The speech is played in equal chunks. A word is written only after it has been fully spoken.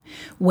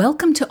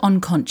Welcome to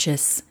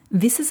Unconscious.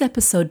 This is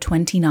episode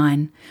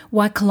 29,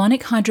 Why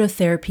Colonic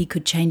Hydrotherapy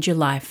Could Change Your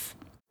Life.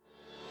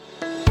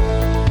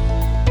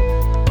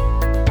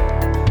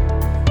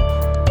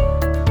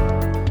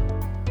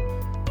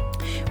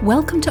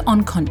 Welcome to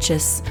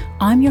Unconscious.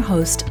 I'm your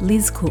host,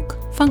 Liz Cook,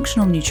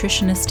 functional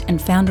nutritionist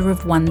and founder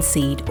of One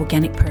Seed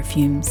Organic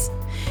Perfumes.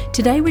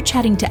 Today we're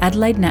chatting to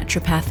Adelaide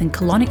naturopath and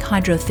colonic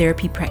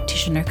hydrotherapy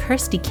practitioner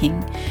Kirsty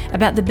King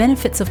about the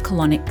benefits of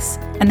colonics,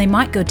 and they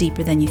might go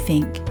deeper than you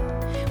think.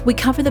 We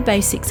cover the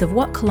basics of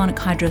what colonic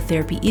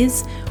hydrotherapy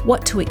is,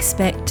 what to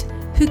expect,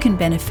 who can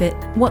benefit,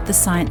 what the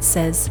science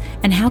says,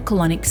 and how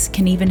colonics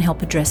can even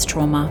help address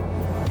trauma.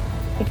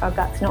 If our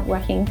gut's not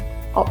working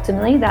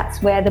optimally,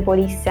 that's where the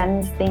body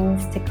sends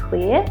things to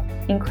clear,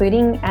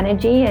 including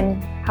energy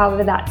and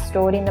however that's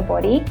stored in the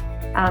body.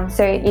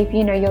 So if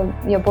you know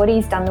your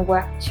body's done the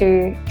work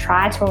to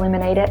try to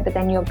eliminate it, but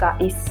then your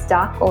gut is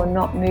stuck or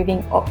not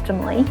moving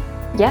optimally,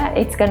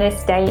 it's going to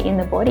stay in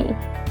the body.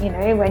 You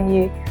know, when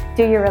you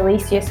do your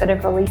release, you're sort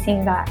of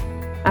releasing that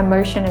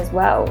emotion as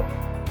well.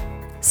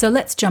 So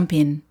let's jump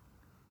in.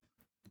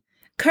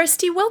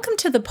 Kirsty, welcome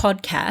to the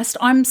podcast.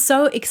 I'm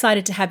so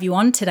excited to have you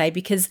on today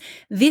because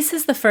this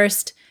is the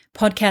first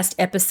podcast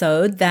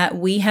episode that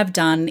we have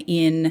done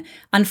in,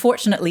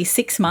 unfortunately,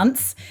 6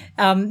 months,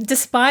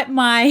 despite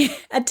my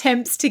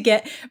attempts to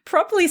get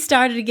properly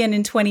started again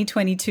in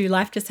 2022.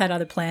 Life just had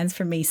other plans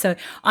for me. So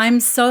I'm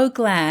so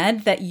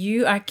glad that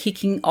you are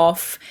kicking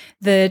off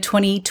the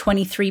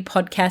 2023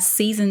 podcast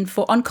season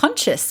for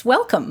Unconscious.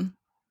 Welcome.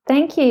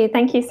 Thank you.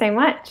 Thank you so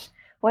much.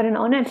 What an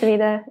honor to be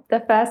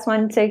the first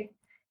one to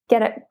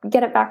get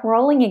it back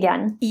rolling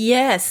again.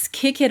 Yes,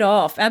 kick it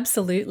off.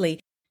 Absolutely.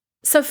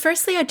 So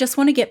firstly, I just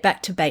want to get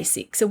back to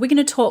basics. So we're going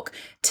to talk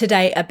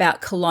today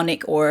about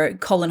colonic or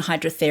colon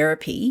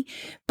hydrotherapy,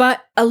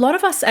 but a lot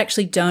of us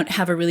actually don't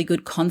have a really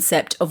good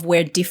concept of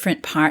where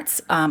different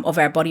parts of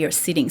our body are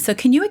sitting. So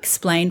can you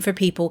explain for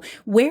people,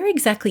 where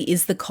exactly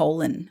is the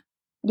colon?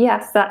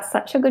 Yes, that's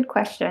such a good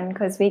question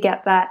because we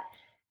get that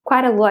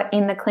quite a lot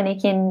in the clinic.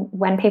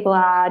 When people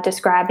are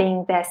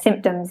describing their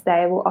symptoms,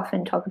 they will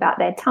often talk about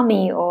their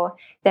tummy or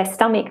their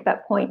stomach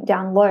that point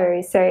down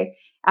low. So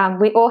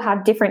we all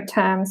have different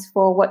terms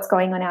for what's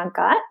going on our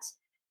gut.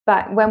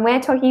 But when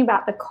we're talking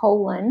about the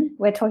colon,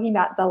 we're talking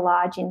about the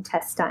large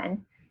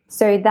intestine.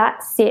 So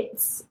that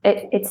sits,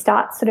 it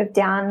starts sort of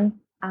down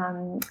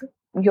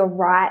your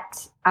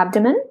right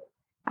abdomen.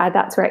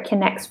 That's where it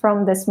connects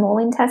from the small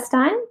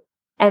intestine.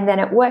 And then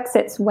it works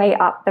its way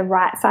up the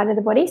right side of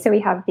the body. So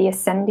we have the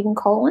ascending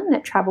colon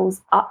that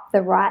travels up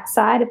the right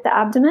side of the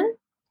abdomen,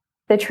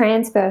 the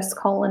transverse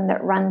colon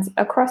that runs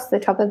across the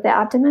top of the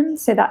abdomen.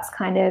 So that's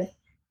kind of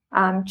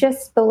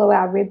just below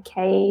our rib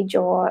cage,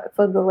 or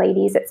for the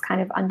ladies, it's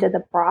kind of under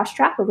the bra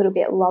strap, a little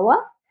bit lower.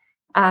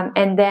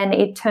 And then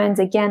it turns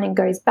again and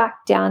goes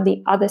back down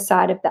the other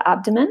side of the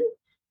abdomen,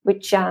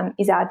 which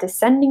is our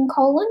descending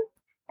colon.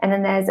 And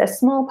then there's a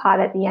small part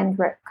at the end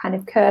where it kind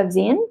of curves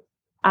in,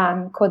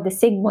 called the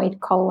sigmoid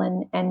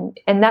colon. And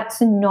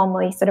that's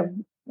normally sort of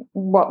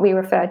what we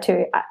refer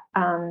to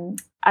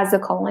as the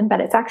colon, but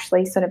it's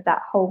actually sort of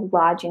that whole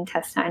large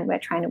intestine we're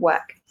trying to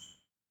work.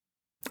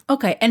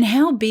 Okay, and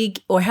how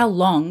big or how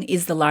long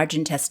is the large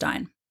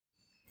intestine?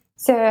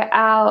 So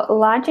our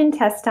large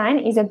intestine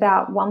is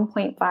about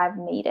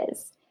 1.5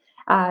 meters.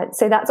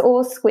 So that's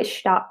all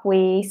squished up.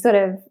 We sort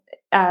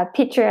of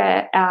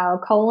picture our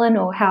colon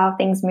or how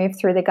things move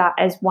through the gut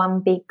as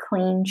one big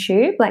clean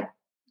tube, like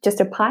just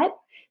a pipe,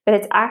 but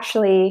it's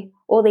actually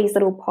all these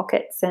little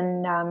pockets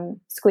and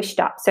squished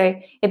up. So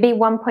it'd be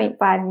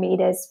 1.5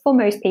 meters for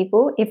most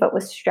people if it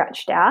was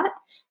stretched out.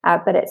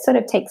 But it sort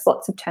of takes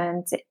lots of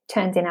turns. It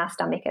turns in our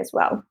stomach as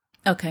well.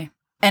 Okay.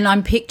 And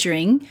I'm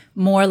picturing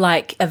more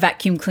like a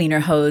vacuum cleaner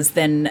hose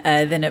than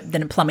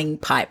a plumbing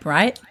pipe,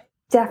 right?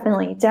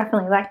 Definitely.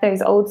 Like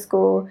those old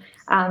school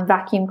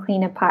vacuum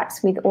cleaner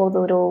pipes with all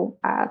the little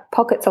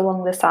pockets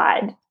along the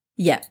side.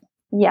 Yeah.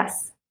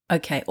 Yes.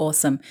 Okay,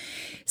 awesome.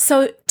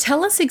 So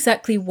tell us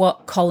exactly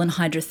what colon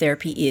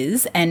hydrotherapy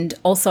is. And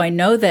also I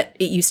know that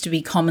it used to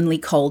be commonly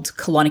called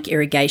colonic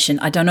irrigation.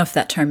 I don't know if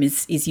that term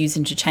is used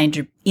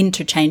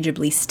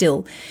interchangeably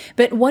still.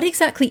 But what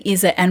exactly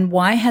is it, and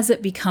why has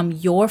it become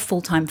your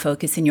full-time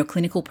focus in your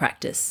clinical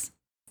practice?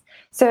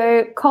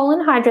 So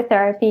colon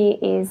hydrotherapy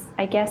is,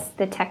 I guess,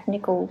 the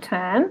technical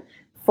term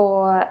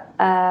for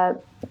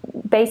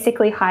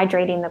basically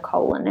hydrating the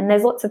colon. And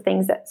there's lots of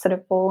things that sort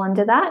of fall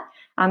under that.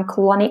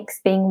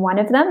 Colonics being one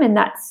of them, and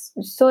that's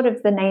sort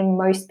of the name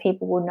most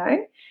people will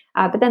know.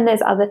 But then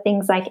there's other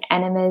things like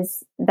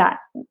enemas that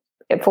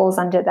it falls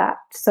under that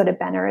sort of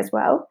banner as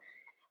well.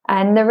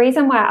 And the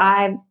reason why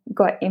I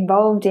got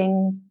involved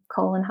in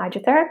colon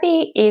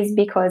hydrotherapy is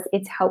because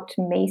it's helped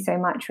me so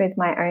much with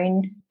my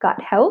own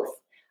gut health.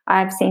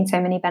 I've seen so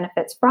many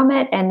benefits from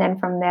it, and then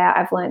from there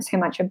I've learned so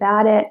much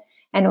about it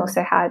and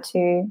also how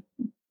to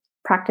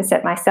practice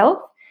it myself,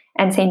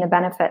 and seen the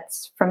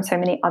benefits from so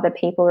many other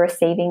people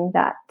receiving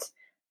that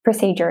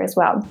procedure as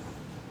well.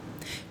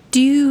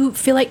 Do you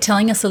feel like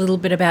telling us a little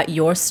bit about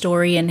your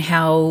story and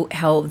how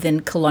then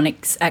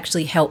colonics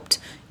actually helped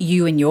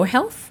you in your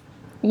health?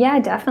 Yeah,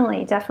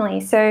 definitely,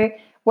 definitely. So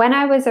when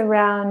I was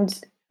around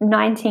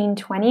 19,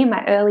 20, in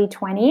my early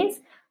 20s,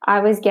 I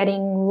was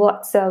getting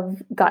lots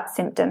of gut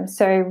symptoms.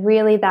 So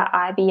really that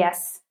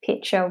IBS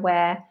picture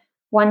where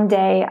one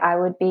day I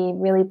would be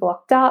really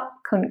blocked up,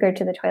 couldn't go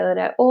to the toilet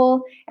at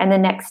all, and the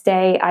next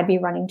day I'd be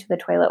running to the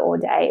toilet all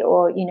day,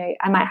 or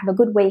I might have a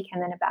good week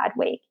and then a bad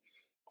week.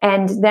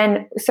 And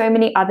then so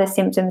many other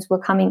symptoms were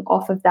coming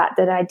off of that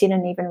I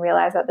didn't even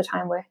realize at the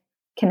time were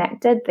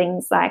connected.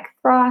 Things like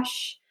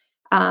thrush,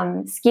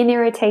 skin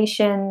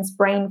irritations,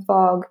 brain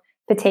fog,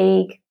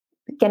 fatigue,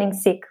 getting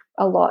sick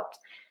a lot,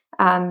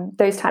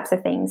 those types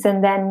of things.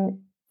 And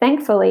then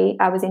thankfully,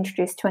 I was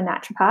introduced to a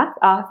naturopath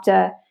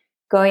after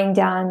going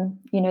down,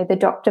 the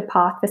doctor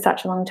path for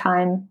such a long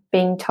time,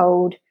 being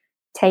told,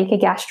 take a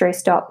gastro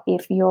stop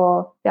if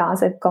your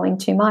bowels are going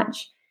too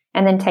much,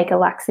 and then take a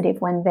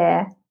laxative when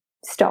they're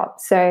stopped.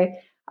 So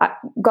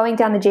going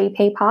down the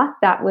GP path,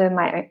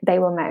 they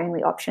were my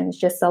only options,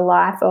 just a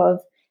life of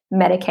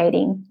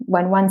medicating.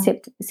 When one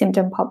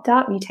symptom popped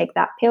up, you take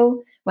that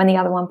pill. When the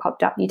other one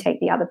popped up, you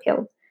take the other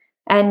pill.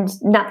 And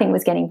nothing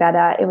was getting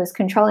better. It was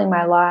controlling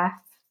my life,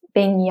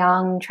 being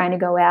young, trying to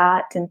go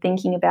out and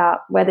thinking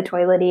about where the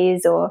toilet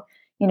is, or,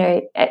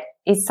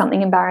 is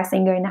something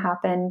embarrassing going to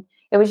happen?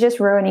 It was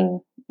just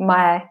ruining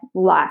my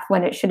life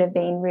when it should have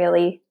been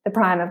really the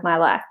prime of my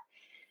life.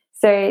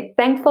 So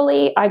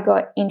thankfully, I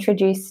got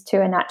introduced to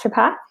a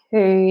naturopath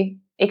who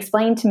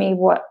explained to me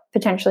what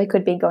potentially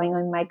could be going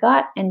on in my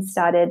gut and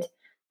started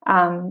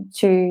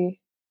to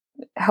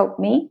help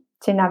me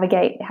to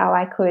navigate how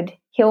I could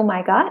heal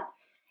my gut.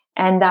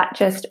 And that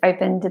just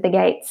opened the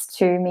gates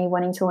to me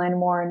wanting to learn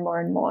more and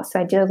more and more. So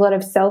I did a lot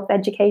of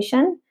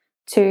self-education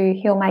to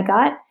heal my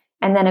gut,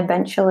 and then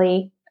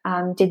eventually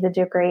did the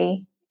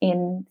degree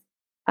in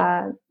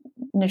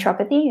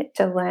naturopathy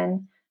to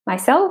learn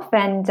myself.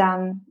 And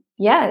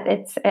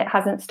it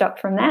hasn't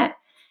stopped from there.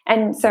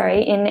 And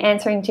sorry, in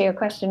answering to your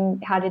question,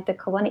 how did the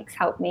colonics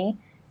help me?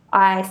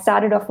 I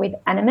started off with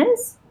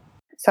enemas.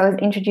 So I was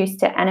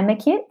introduced to enema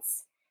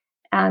kits,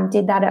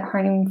 did that at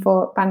home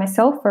by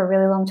myself for a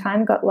really long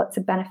time, got lots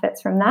of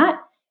benefits from that.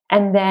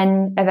 And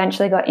then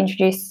eventually got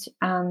introduced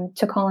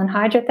to colon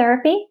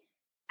hydrotherapy,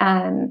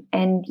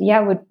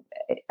 would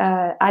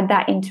add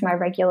that into my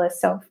regular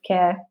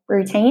self-care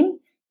routine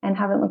and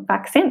haven't looked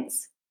back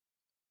since.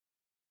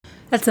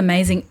 That's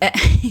amazing.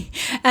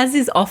 As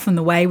is often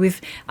the way with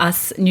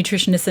us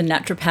nutritionists and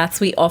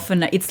naturopaths,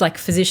 it's like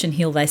physician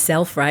heal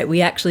thyself, right?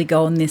 We actually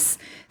go on this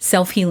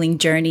self-healing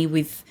journey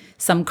with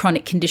some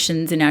chronic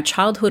conditions in our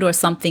childhood or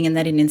something, and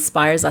that it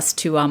inspires us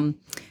to,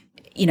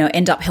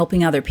 end up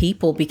helping other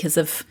people because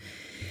of,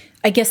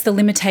 I guess, the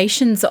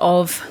limitations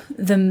of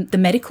the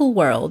medical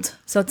world.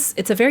 So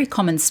it's a very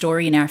common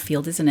story in our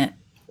field, isn't it?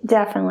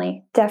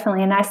 Definitely.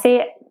 And I see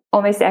it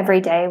almost every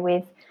day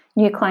with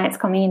new clients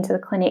coming into the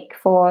clinic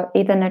for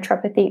either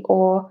naturopathy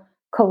or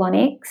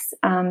colonics.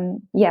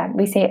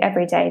 We see it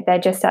every day. They're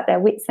just at their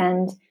wits'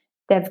 end.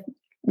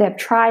 They've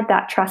tried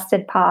that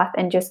trusted path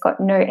and just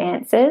got no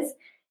answers.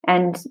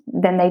 And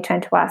then they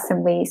turn to us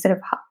and we sort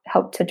of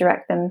help to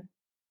direct them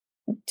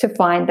to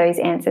find those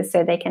answers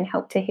so they can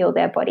help to heal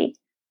their body.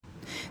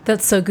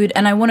 That's so good.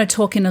 And I want to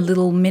talk in a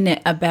little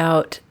minute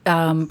about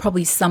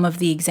probably some of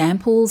the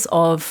examples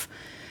of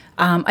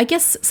I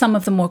guess some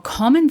of the more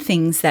common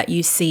things that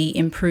you see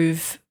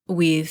improve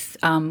with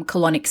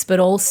colonics,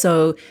 but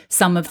also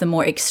some of the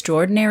more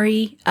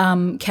extraordinary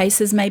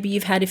cases maybe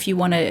you've had, if you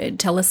want to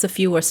tell us a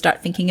few or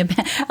start thinking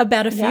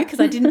about a few, because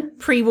I didn't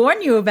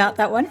pre-warn you about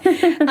that one.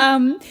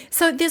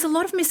 So there's a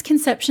lot of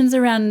misconceptions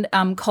around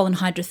colon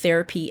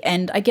hydrotherapy,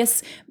 and I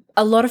guess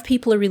a lot of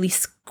people are really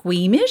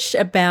squeamish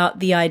about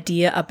the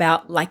idea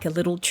about like a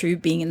little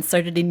tube being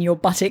inserted in your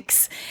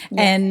buttocks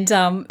and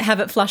have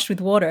it flushed with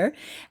water.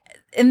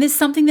 And there's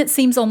something that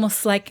seems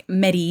almost like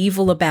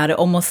medieval about it,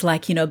 almost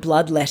like,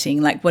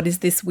 bloodletting. Like, what is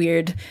this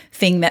weird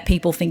thing that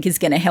people think is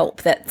going to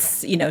help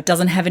that's,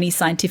 doesn't have any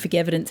scientific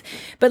evidence?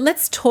 But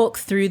let's talk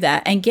through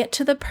that and get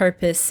to the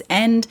purpose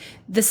and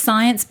the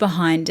science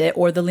behind it,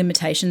 or the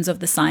limitations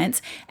of the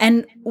science,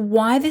 and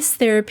why this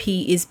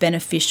therapy is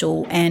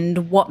beneficial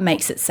and what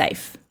makes it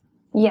safe.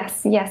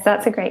 Yes,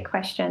 that's a great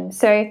question.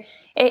 So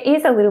it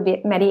is a little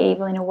bit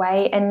medieval in a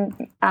way. And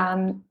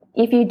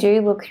if you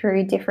do look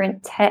through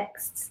different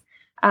texts,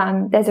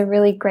 there's a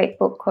really great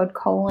book called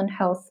Colon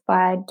Health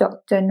by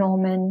Dr.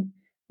 Norman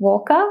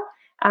Walker,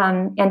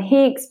 and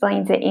he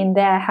explains it in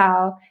there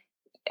how,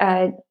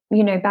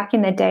 back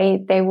in the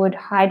day, they would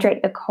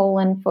hydrate the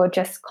colon for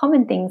just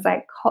common things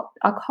like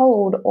a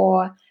cold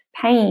or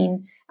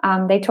pain.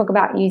 They talk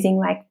about using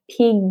like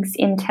pig's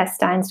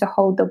intestines to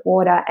hold the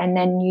water, and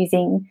then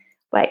using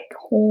like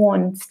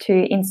horns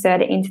to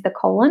insert it into the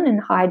colon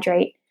and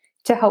hydrate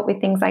to help with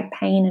things like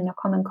pain and a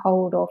common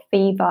cold or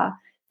fever,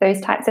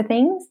 those types of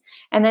things.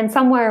 And then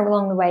somewhere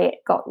along the way,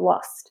 it got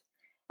lost.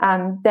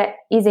 There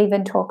is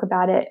even talk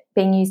about it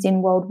being used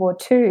in World War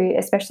II,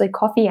 especially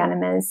coffee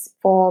enemas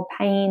for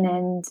pain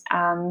and,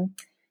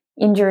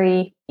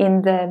 injury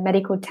in the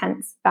medical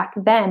tents back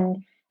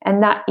then.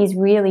 And that is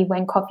really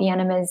when coffee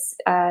enemas,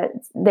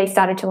 they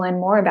started to learn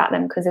more about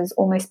them, because it was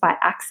almost by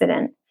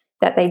accident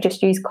that they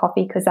just used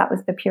coffee because that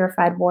was the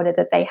purified water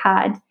that they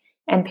had.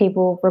 And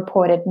people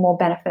reported more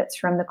benefits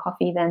from the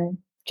coffee than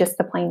just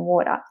the plain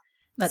water.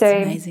 That's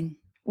amazing.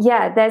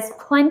 Yeah, there's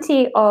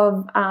plenty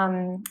of,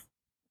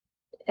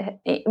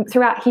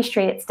 throughout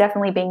history, it's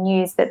definitely been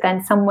used, but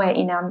then somewhere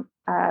in our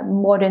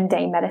modern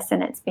day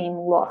medicine, it's been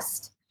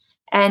lost.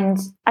 And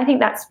I think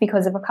that's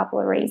because of a couple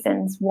of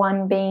reasons.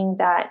 One being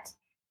that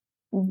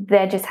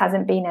there just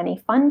hasn't been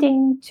any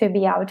funding to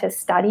be able to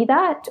study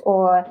that,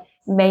 or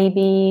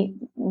maybe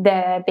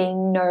there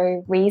being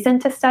no reason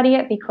to study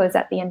it, because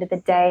at the end of the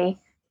day,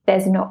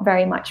 there's not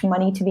very much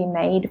money to be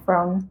made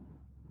from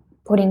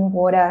putting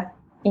water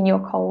in your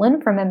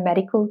colon from a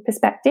medical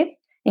perspective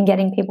and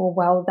getting people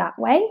well that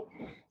way.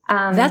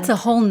 That's a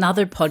whole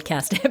nother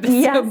podcast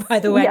episode, by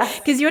the way,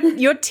 because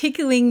you're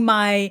tickling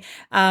my,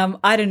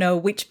 I don't know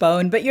which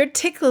bone, but you're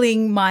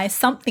tickling my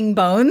something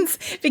bones,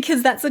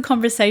 because that's a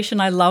conversation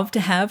I love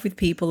to have with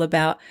people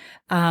about,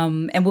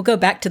 and we'll go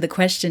back to the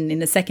question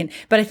in a second.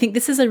 But I think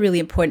this is a really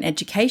important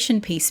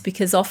education piece,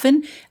 because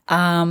often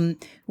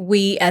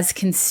we as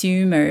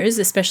consumers,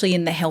 especially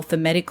in the health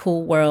and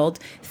medical world,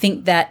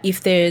 think that if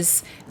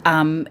there's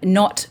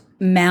not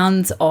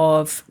mounds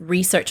of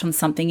research on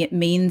something, it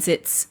means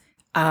it's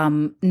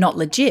not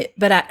legit,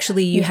 but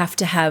actually you have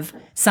to have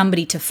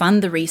somebody to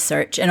fund the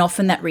research, and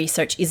often that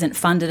research isn't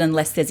funded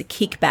unless there's a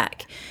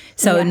kickback.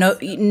 So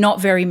not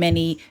very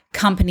many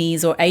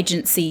companies or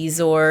agencies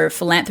or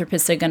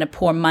philanthropists are going to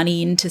pour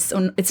money into,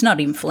 it's not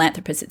even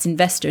philanthropists, it's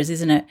investors,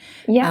 isn't it?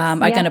 Are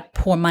going to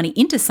pour money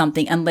into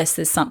something unless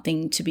there's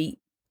something to be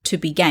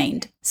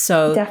gained.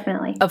 So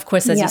definitely, of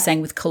course, as you're saying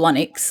with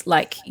colonics,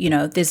 like,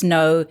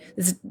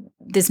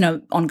 there's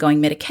no ongoing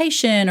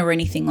medication or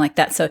anything like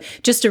that. So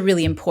just a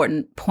really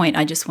important point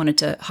I just wanted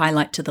to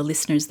highlight to the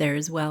listeners there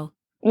as well.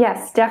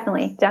 Yes,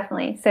 definitely.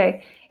 So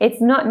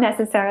it's not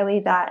necessarily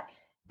that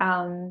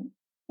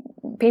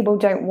people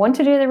don't want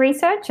to do the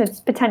research. It's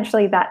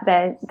potentially that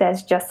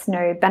there's just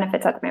no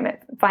benefits at the moment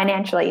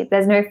financially.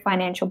 There's no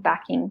financial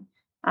backing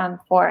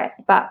for it.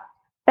 But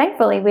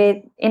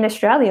thankfully, in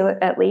Australia,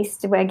 at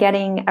least, we're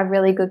getting a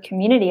really good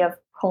community of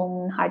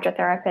colon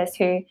hydrotherapists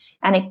who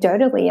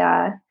anecdotally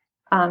are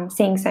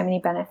seeing so many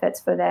benefits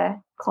for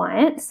their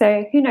clients.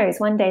 So who knows,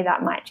 one day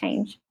that might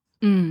change.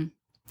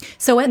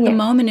 So at the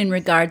moment, in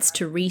regards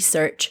to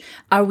research,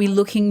 are we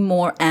looking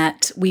more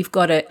at, we've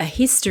got a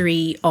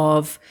history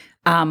of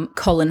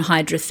colon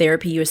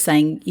hydrotherapy, you're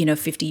saying,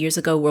 50 years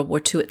ago, World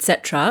War II,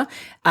 etc.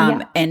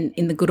 And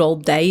in the good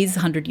old days,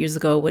 100 years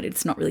ago,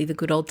 it's not really the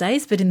good old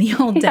days, but in the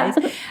old days.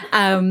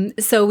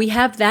 So we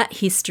have that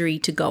history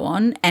to go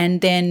on.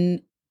 And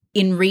then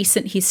in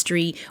recent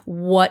history,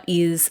 what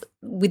is,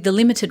 with the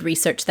limited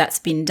research that's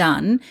been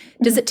done,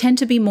 does it tend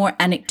to be more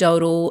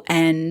anecdotal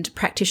and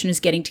practitioners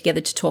getting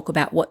together to talk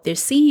about what they're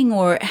seeing,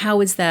 or how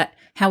is that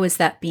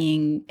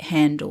being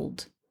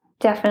handled?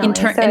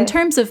 Definitely. In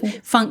terms of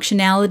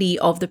functionality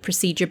of the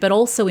procedure, but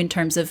also in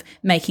terms of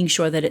making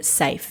sure that it's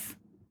safe.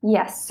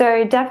 Yes.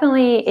 So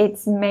definitely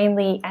it's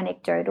mainly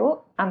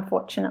anecdotal,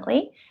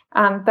 unfortunately.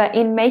 But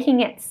in making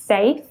it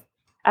safe,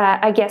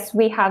 I guess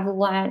we have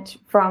learnt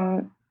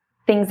from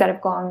things that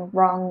have gone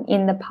wrong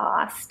in the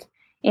past,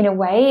 in a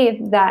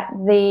way that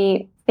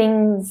the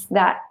things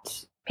that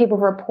people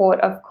report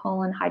of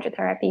colon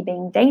hydrotherapy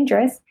being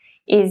dangerous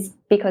is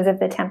because of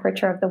the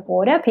temperature of the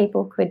water.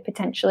 People could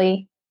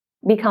potentially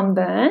become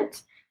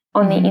burnt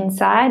on the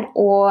inside,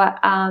 or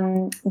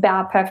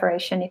bowel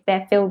perforation. If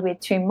they're filled with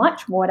too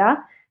much water,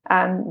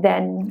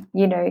 then,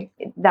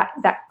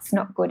 that's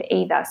not good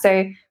either.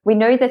 So we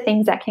know the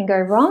things that can go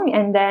wrong,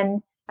 and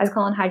then as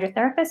colon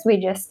hydrotherapists, we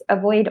just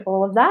avoid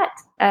all of that.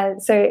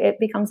 So it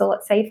becomes a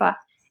lot safer.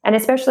 And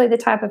especially the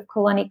type of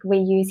colonic we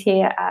use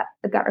here at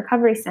the Gut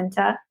Recovery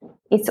Centre,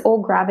 it's all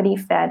gravity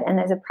fed, and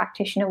there's a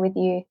practitioner with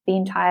you the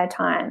entire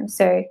time.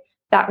 So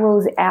that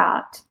rules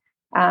out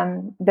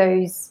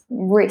those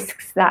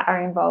risks that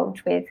are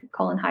involved with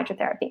colon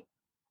hydrotherapy.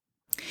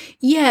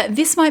 Yeah,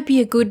 this might be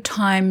a good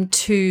time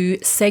to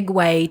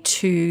segue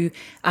to,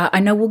 I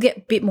know we'll get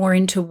a bit more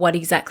into what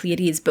exactly it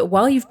is, but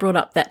while you've brought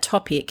up that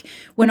topic,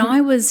 when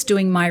I was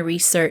doing my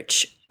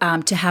research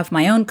to have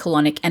my own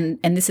colonic, and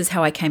this is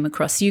how I came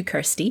across you,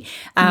 Kirsty.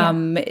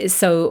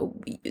 So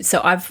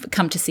I've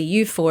come to see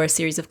you for a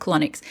series of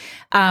colonics.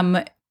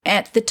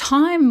 At the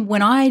time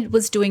when I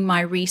was doing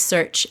my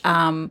research,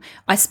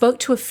 I spoke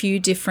to a few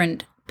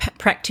different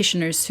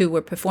practitioners who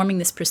were performing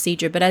this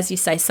procedure, but as you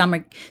say,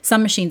 some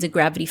machines are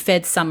gravity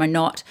fed, some are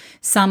not.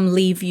 Some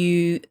leave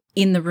you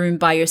in the room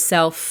by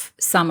yourself,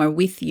 some are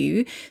with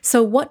you.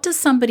 So what does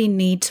somebody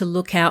need to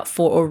look out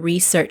for or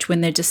research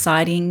when they're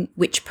deciding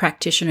which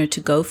practitioner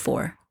to go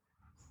for?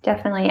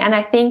 Definitely. And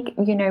I think,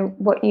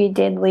 what you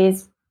did,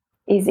 Liz,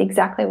 is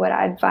exactly what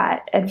I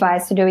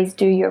advise to do, is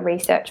do your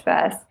research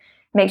first.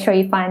 Make sure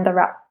you find the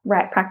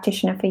right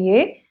practitioner for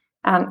you.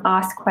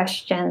 Ask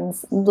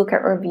questions, look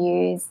at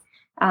reviews,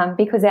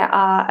 because there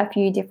are a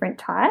few different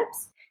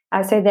types.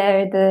 So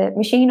they're the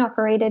machine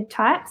operated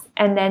types,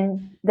 and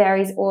then there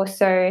is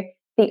also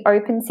the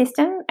open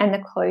system and the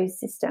closed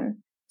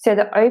system. So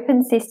the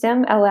open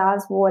system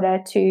allows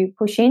water to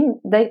push in.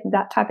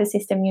 That type of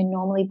system you're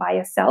normally by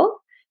yourself.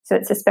 So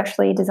it's a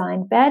specially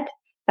designed bed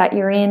that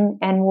you're in,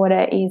 and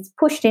water is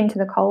pushed into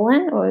the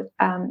colon or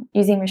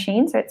using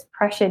machines. So it's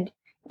pressured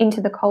into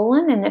the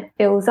colon and it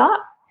fills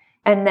up,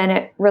 and then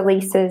it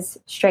releases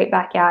straight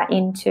back out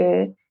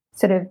into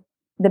sort of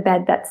the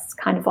bed that's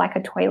kind of like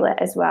a toilet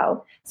as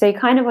well. So you're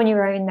kind of on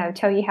your own. They'll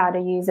tell you how to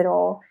use it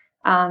all.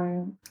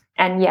 And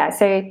yeah,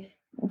 so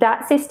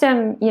that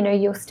system,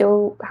 you'll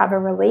still have a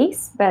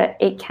release, but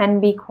it can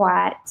be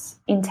quite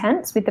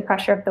intense with the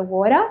pressure of the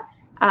water.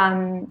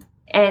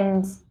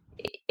 And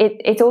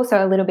it's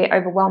also a little bit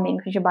overwhelming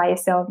because you're by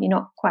yourself. You're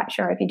not quite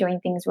sure if you're doing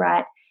things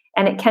right.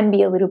 And it can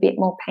be a little bit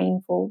more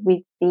painful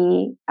with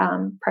the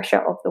pressure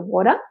of the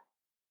water.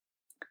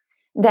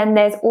 Then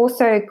there's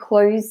also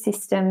closed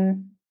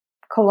system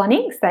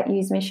colonics that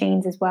use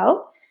machines as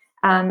well.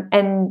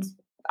 And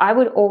I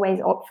would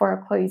always opt for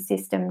a closed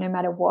system no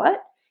matter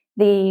what.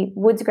 The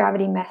Wood's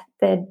gravity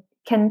method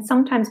can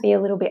sometimes be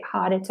a little bit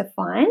harder to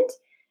find.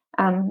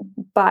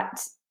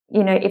 But,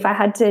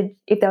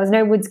 if there was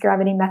no Wood's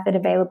gravity method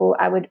available,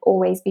 I would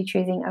always be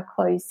choosing a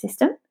closed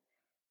system.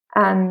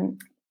 So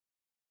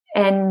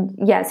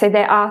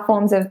there are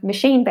forms of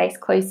machine-based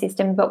closed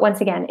system, but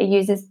once again, it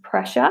uses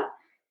pressure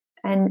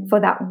and for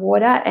that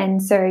water.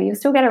 And so you'll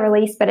still get a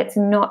release, but it's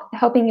not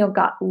helping your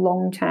gut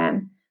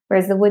long-term.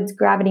 Whereas the Wood's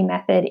gravity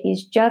method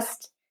is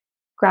just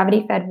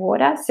gravity-fed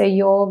water, so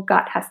your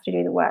gut has to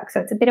do the work. So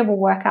it's a bit of a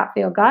workout for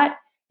your gut,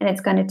 and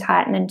it's going to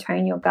tighten and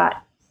tone your gut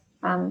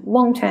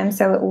long-term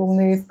so it will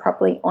move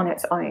properly on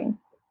its own.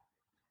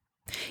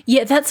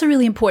 Yeah, that's a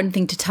really important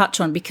thing to touch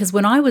on, because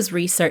when I was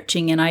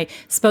researching and I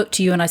spoke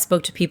to you and I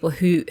spoke to people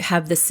who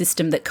have the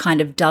system that kind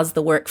of does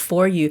the work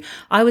for you,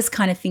 I was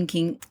kind of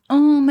thinking,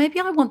 maybe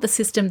I want the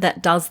system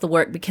that does the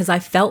work because I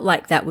felt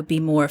like that would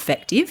be more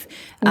effective.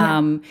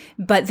 Yeah.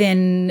 But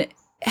then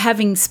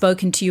having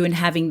spoken to you and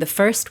having the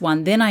first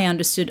one, then I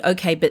understood,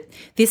 okay, but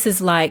this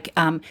is like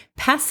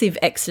passive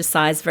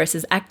exercise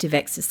versus active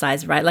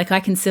exercise, right? Like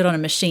I can sit on a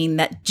machine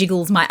that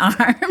jiggles my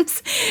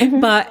arms,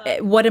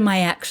 but what am I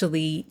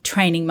actually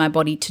training my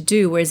body to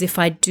do? Whereas if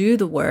I do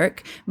the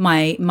work,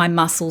 my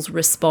muscles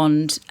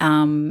respond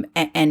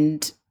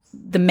and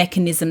the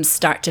mechanisms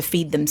start to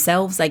feed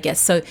themselves, I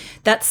guess. So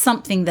that's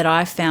something that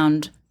I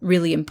found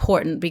really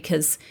important,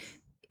 because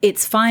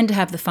it's fine to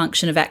have the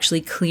function of actually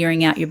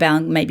clearing out your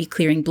bowel, maybe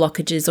clearing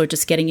blockages or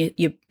just getting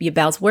your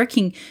bowels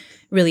working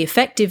really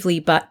effectively.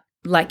 But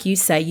like you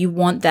say, you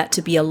want that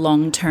to be a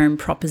long-term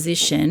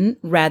proposition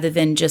rather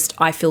than just,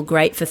 I feel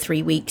great for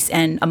 3 weeks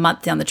and a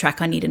month down the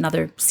track, I need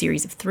another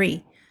series of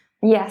 3.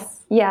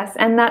 Yes.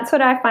 And that's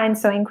what I find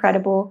so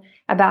incredible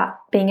about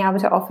being able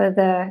to offer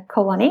the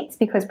colonics,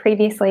 because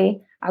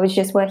previously I was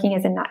just working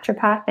as a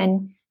naturopath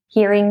and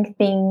hearing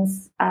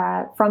things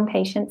from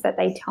patients that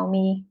they tell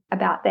me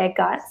about their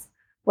guts.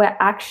 We're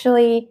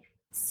actually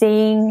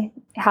seeing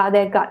how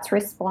their guts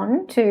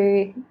respond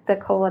to the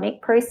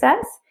colonic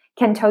process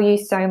can tell you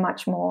so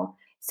much more.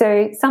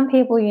 So some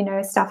people,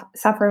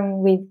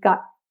 suffering with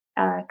gut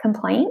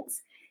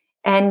complaints,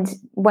 and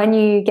when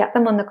you get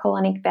them on the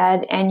colonic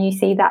bed and you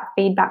see that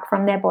feedback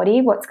from their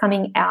body, what's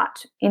coming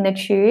out in the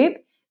tube,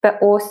 but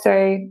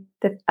also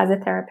as a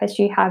therapist,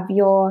 you have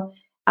your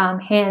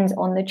hands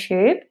on the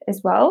tube as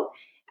well.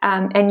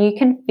 And you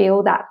can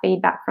feel that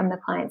feedback from the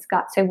client's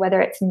gut. So whether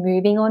it's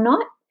moving or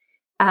not.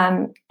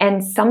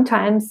 And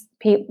sometimes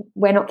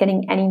we're not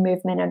getting any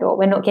movement at all.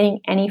 We're not getting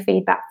any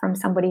feedback from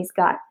somebody's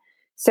gut.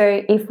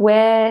 So if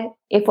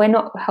we're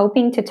not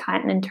helping to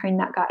tighten and tone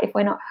that gut, if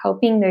we're not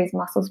helping those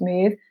muscles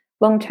move,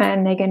 long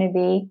term they're going to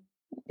be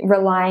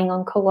relying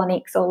on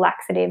colonics or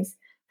laxatives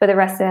for the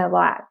rest of their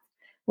life.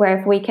 Where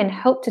if we can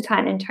help to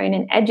tighten and tone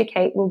and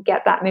educate, we'll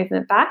get that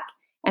movement back.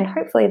 And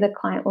hopefully the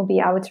client will be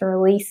able to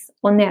release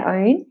on their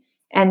own,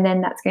 and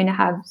then that's going to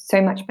have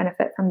so much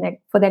benefit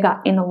for their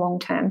gut in the long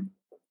term.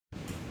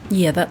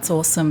 Yeah, that's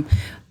awesome.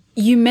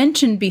 You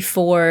mentioned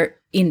before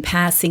in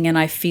passing, and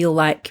I feel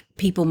like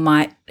people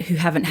who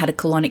haven't had a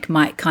colonic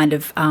might kind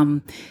of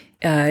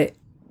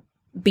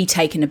be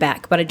taken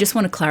aback, but I just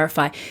want to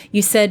clarify.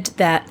 You said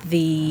that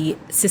the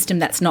system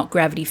that's not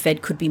gravity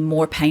fed could be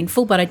more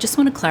painful, but I just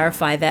want to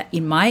clarify that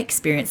in my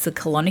experience, the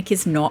colonic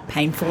is not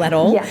painful at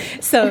all. Yeah.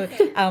 So,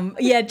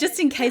 just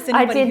in case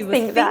anybody who was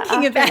thinking about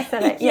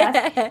it.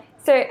 Yes. Yeah.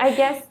 So I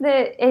guess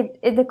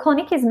the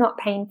colonic is not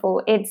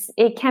painful.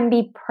 It can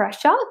be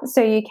pressure.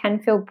 So you can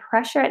feel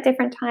pressure at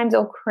different times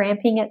or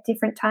cramping at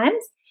different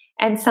times.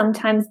 And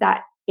sometimes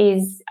that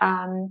is,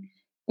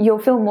 you'll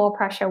feel more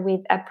pressure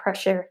with a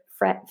pressure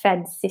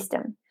fed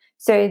system.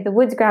 So the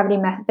Wood's gravity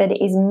method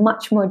is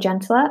much more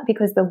gentler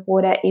because the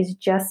water is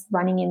just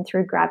running in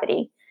through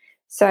gravity.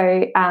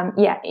 So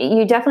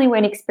you definitely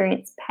won't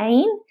experience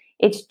pain.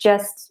 It's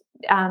just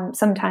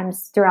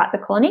sometimes throughout the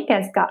colonic,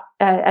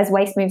 as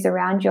waste moves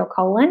around your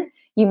colon,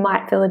 you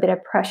might feel a bit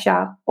of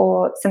pressure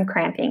or some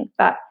cramping.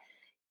 But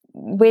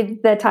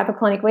with the type of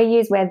colonic we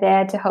use, we're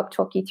there to help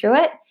talk you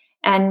through it.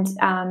 And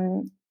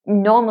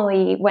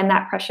normally when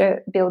that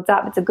pressure builds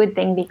up, it's a good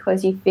thing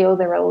because you feel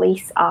the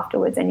release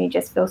afterwards and you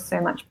just feel so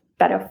much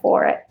better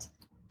for it.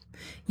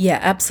 Yeah,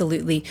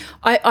 absolutely.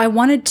 I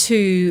wanted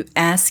to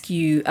ask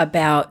you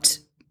about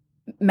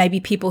maybe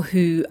people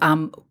who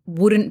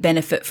wouldn't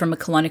benefit from a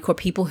colonic or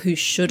people who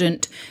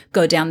shouldn't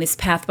go down this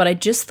path. But I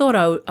just thought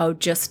I would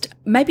just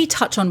maybe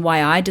touch on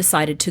why I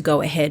decided to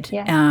go ahead.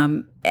 Yeah.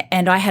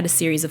 And I had a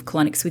series of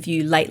colonics with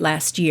you late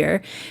last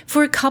year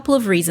for a couple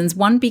of reasons.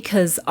 One,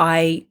 because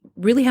I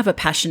really have a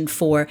passion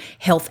for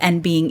health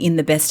and being in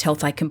the best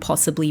health I can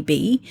possibly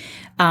be.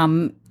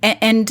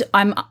 And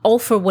I'm all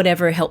for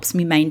whatever helps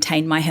me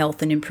maintain my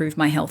health and improve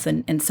my health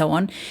and so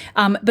on.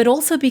 But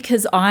also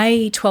because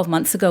I, 12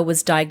 months ago,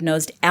 was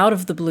diagnosed out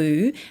of the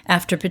blue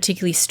after a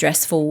particularly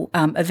stressful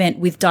event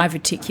with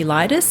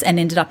diverticulitis and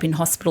ended up in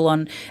hospital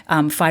on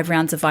 5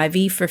 rounds of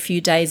IV for a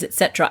few days,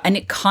 etc. And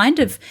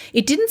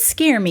it didn't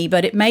scare me,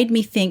 but it made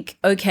me think,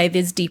 okay,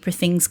 there's deeper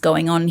things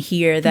going on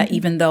here that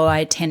even though I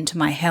attend to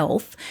my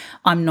health,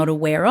 I'm not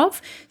aware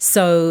of.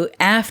 So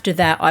after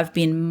that, I've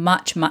been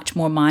much, much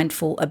more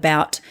mindful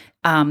about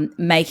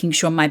making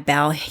sure my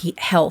bowel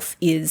health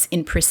is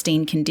in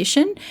pristine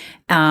condition.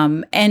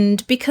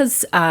 And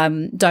because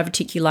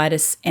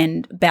diverticulitis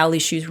and bowel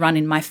issues run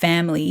in my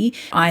family,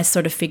 I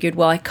sort of figured,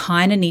 well, I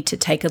kind of need to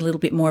take a little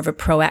bit more of a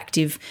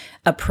proactive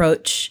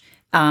approach.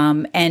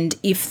 And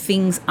if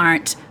things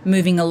aren't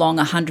moving along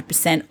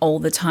 100% all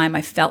the time,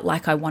 I felt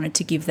like I wanted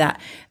to give that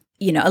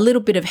a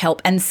little bit of help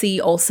and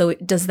see also,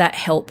 does that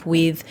help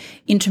with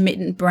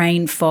intermittent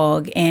brain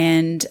fog?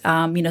 And,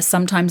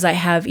 sometimes I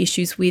have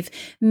issues with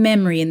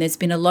memory and there's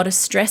been a lot of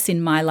stress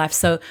in my life.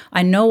 So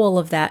I know all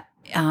of that.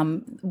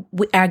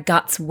 Our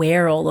guts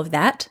wear all of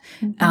that.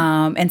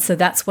 And so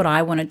that's what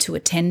I wanted to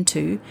attend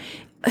to.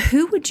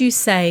 Who would you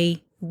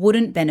say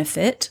wouldn't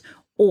benefit,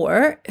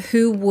 or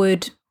who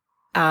would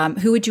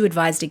you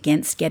advise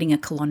against getting a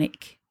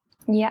colonic?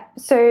 Yeah.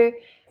 So,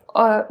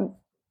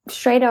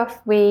 straight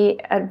off, we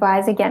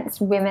advise against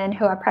women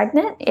who are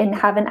pregnant and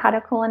haven't had a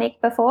colonic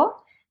before,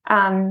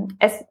 and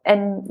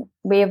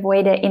we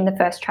avoid it in the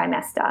first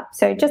trimester.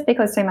 So just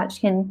because so much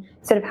can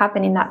sort of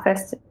happen in that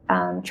first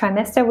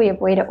trimester, we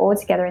avoid it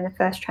altogether in the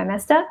first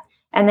trimester.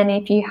 And then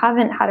if you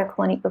haven't had a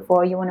colonic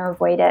before, you want to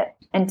avoid it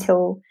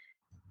until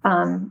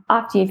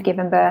after you've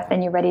given birth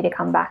and you're ready to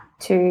come back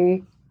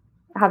to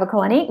have a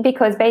colonic,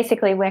 because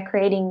basically we're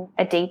creating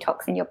a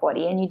detox in your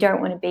body and you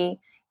don't want to be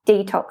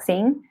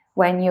detoxing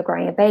when you're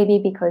growing a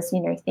baby, because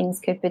things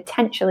could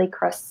potentially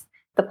cross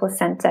the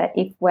placenta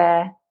if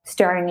we're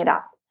stirring it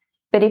up.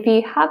 But if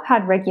you have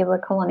had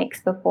regular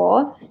colonics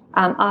before,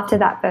 after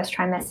that first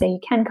trimester, you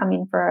can come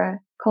in for a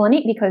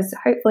colonic, because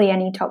hopefully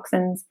any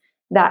toxins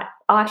that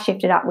are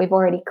shifted up, we've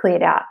already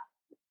cleared out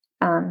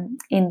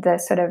in the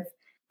sort of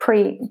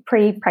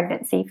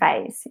pre-pregnancy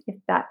phase, if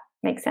that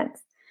makes sense.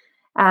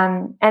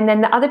 And then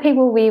the other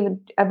people we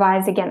would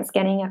advise against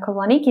getting a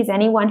colonic is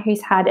anyone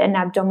who's had an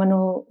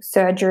abdominal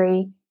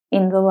surgery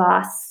in the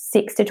last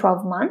 6 to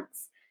 12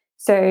 months.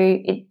 So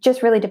it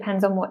just really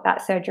depends on what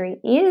that surgery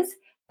is,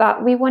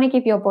 but we want to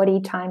give your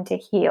body time to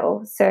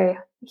heal. So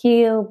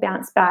heal,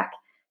 bounce back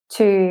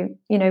to,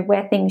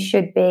 where things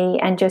should be,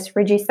 and just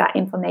reduce that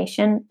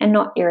inflammation and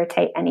not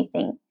irritate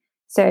anything.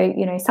 So,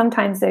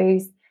 sometimes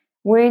those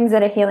wounds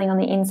that are healing on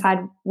the inside,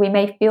 we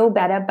may feel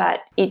better,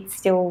 but it's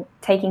still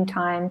taking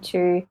time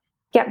to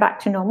get back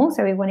to normal.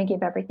 So we want to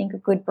give everything a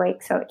good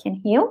break so it can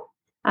heal.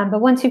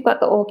 But once you've got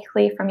the all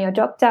clear from your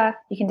doctor,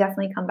 you can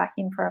definitely come back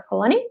in for a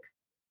colonic.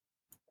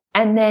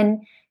 And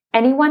then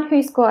anyone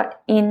who's got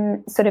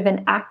in sort of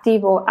an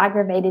active or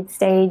aggravated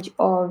stage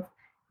of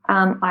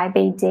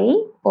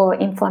IBD or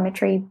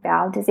inflammatory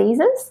bowel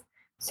diseases,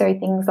 so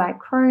things like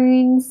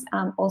Crohn's,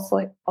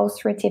 also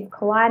ulcerative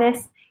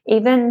colitis,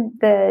 even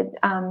the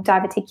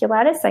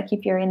diverticulitis, like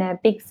if you're in a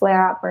big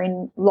flare-up or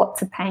in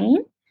lots of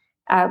pain,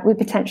 we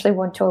potentially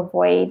want to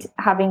avoid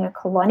having a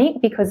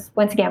colonic, because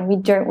once again, we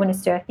don't want to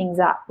stir things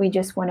up. We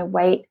just want to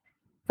wait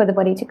for the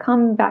body to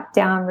come back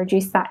down,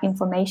 reduce that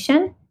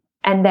inflammation,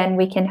 and then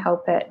we can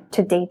help it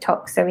to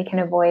detox so we can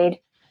avoid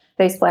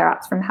those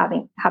flare-ups from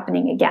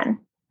happening again.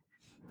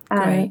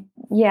 Great.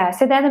 Yeah,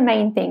 so they're the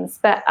main things.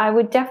 But I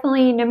would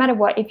definitely, no matter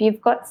what, if you've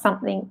got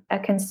a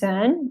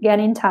concern, get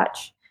in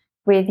touch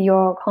with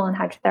your colon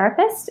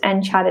hydrotherapist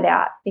and chat it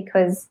out,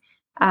 because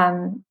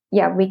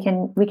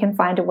we can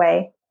find a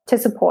way to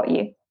support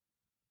you.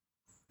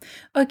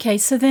 Okay,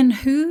 so then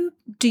who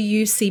do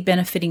you see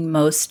benefiting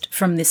most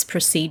from this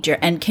procedure?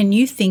 And can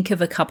you think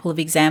of a couple of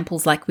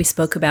examples like we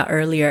spoke about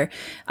earlier?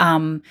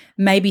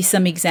 Maybe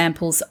some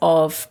examples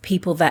of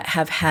people that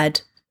have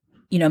had,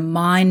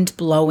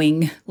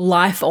 mind-blowing,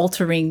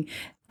 life-altering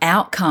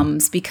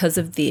outcomes because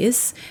of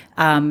this,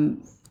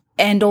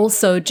 and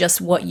also just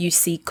what you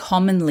see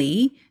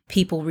commonly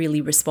people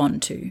really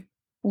respond to.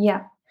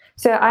 Yeah.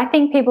 So I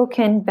think people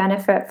can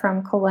benefit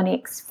from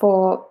colonics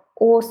for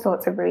all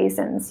sorts of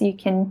reasons. You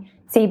can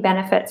see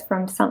benefits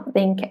from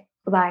something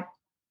like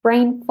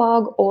brain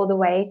fog all the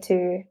way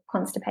to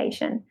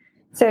constipation.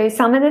 So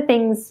some of the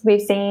things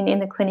we've seen in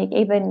the clinic,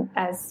 even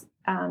as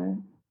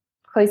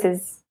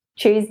closes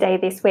Tuesday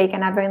this week,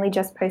 and I've only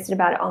just posted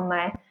about it on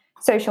my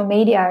social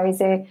media,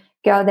 is a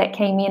girl that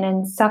came in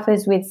and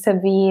suffers with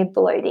severe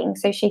bloating.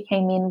 So she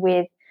came in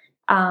with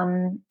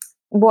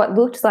what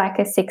looked like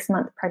a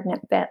 6-month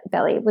pregnant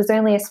belly. It was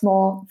only a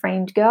small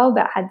framed girl,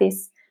 but had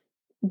this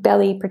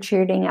belly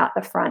protruding out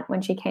the front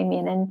when she came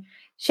in, and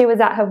she was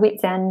at her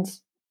wit's end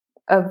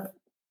of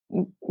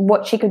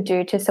what she could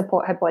do to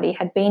support her body.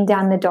 Had been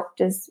down the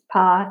doctor's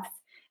path,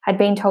 had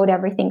been told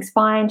everything's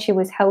fine, she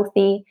was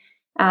healthy,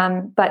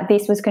 but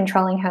this was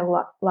controlling her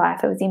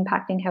life. It was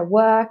impacting her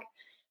work,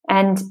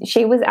 and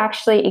she was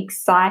actually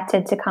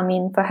excited to come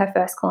in for her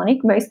first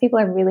colonic. Most people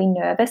are really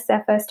nervous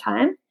their first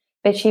time,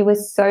 but she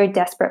was so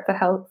desperate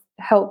for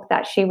help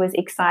that she was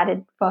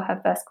excited for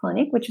her first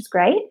colonic, which was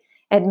great.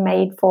 It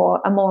made for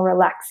a more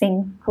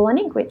relaxing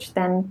colonic, which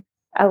then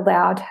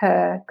allowed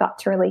her gut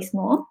to release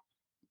more.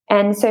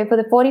 And so for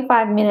the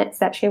 45 minutes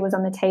that she was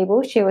on the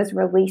table, she was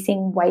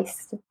releasing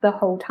waste the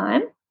whole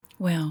time.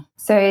 Wow.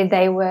 So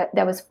there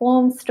was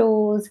form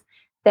stools,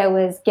 there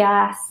was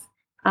gas,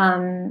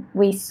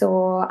 we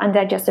saw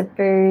undigested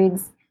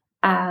foods,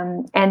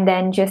 and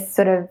then just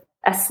sort of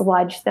a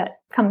sludge that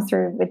comes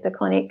through with the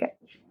colonic.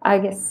 I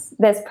guess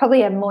there's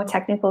probably a more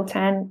technical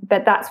term,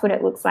 but that's what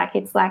it looks like.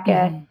 It's like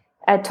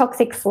a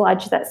toxic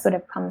sludge that sort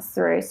of comes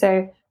through.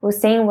 So we're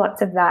seeing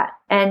lots of that.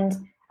 And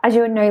as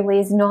you would know,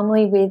 Liz,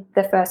 normally with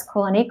the first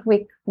colonic,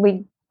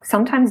 we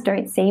sometimes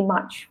don't see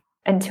much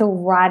until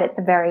right at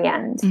the very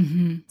end.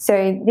 Mm-hmm.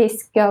 So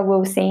this girl, we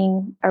were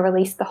seeing a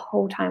release the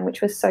whole time,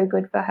 which was so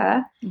good for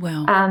her.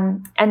 Wow.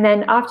 And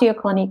then after your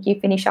colonic, you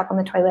finish up on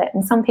the toilet,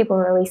 and some people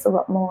release a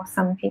lot more.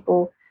 Some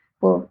people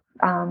will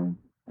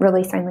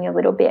release only a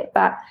little bit.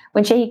 But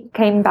when she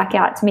came back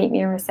out to meet me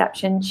in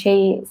reception,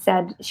 she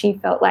said she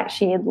felt like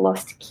she had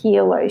lost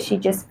kilos. She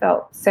just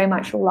felt so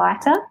much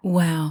lighter.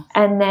 Wow.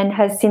 And then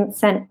has since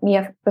sent me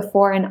a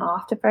before and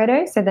after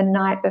photo. So the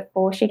night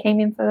before she came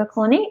in for the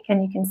colonic,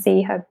 and you can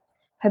see her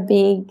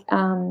big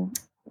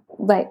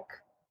like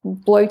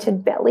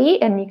bloated belly,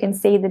 and you can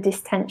see the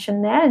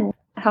distension there and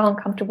how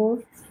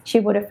uncomfortable she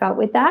would have felt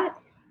with that.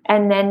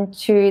 And then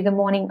to the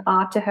morning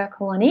after her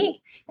colonic,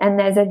 and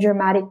there's a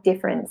dramatic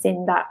difference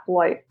in that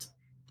bloat.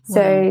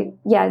 So,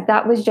 yeah,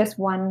 that was just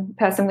one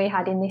person we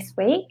had in this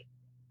week.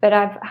 But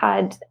I've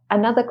had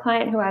another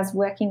client who I was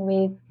working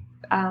with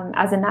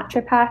as a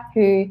naturopath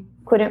who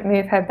couldn't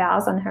move her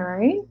bowels on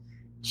her own.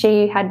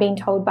 She had been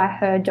told by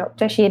her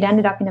doctor, she had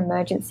ended up in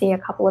emergency a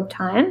couple of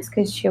times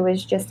because she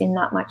was just in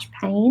that much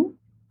pain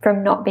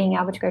from not being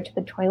able to go to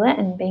the toilet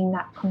and being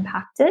that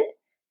compacted.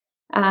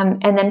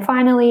 And then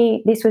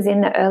finally, this was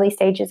in the early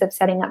stages of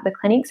setting up the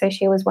clinic. So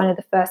she was one of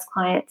the first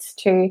clients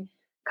to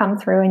come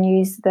through and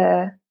use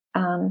the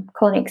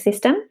colonic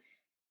system.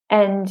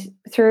 And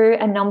through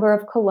a number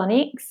of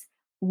colonics,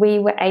 we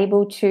were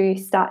able to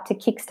start to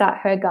kickstart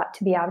her gut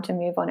to be able to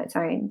move on its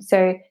own.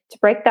 So to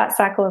break that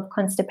cycle of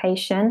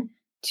constipation,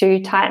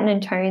 to tighten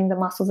and tone the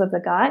muscles of the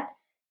gut,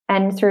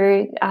 and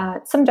through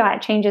some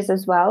diet changes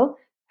as well,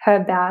 her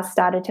bowels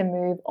started to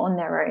move on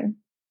their own.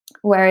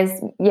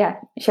 Whereas,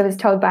 she was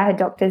told by her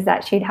doctors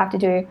that she'd have to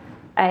do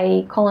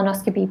a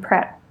colonoscopy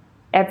prep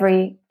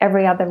every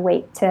other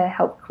week to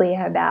help clear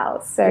her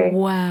bowels. So,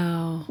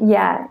 wow.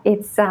 Yeah,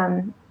 it's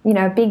a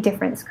big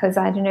difference, because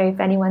I don't know if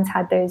anyone's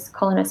had those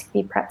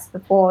colonoscopy preps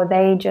before.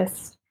 They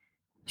just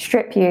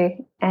strip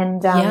you,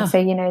 and so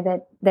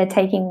that they're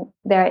impacting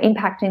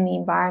the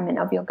environment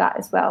of your gut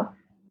as well.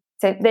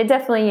 So they're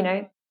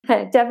definitely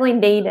definitely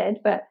needed,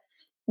 but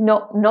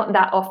not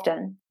that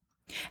often.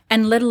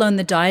 And let alone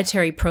the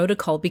dietary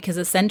protocol, because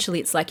essentially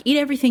it's like eat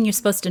everything you're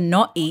supposed to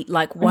not eat,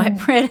 like white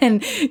bread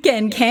and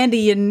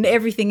candy and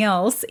everything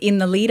else in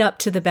the lead up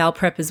to the bowel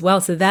prep as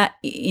well. So that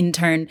in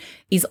turn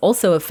is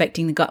also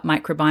affecting the gut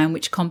microbiome,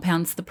 which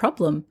compounds the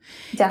problem.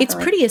 Definitely. It's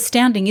pretty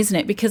astounding, isn't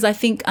it? Because I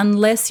think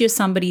unless you're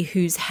somebody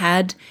who's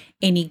had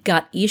any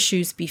gut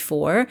issues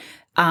before,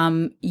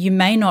 you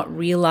may not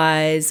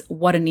realize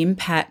what an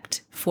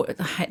impact for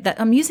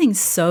that. I'm using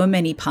so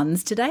many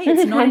puns today.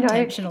 It's not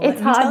intentional. It's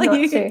hard not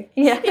to.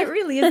 Yeah. It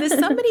really is. There's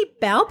so many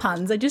bowel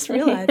puns. I just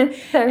realized.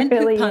 There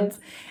really puns.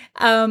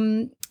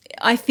 is.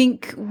 I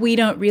think we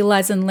don't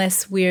realize,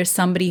 unless we're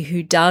somebody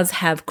who does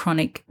have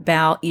chronic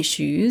bowel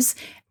issues,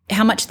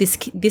 how much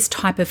this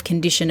type of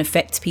condition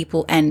affects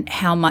people, and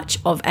how much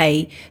of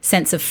a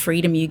sense of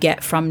freedom you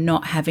get from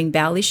not having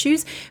bowel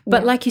issues.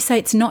 But like you say,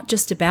 it's not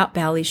just about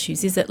bowel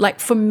issues, is it? Like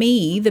for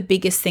me, the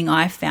biggest thing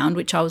I found,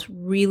 which I was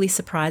really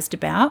surprised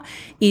about,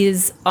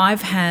 is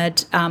I've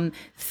had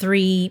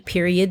 3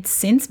 periods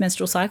since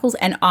menstrual cycles,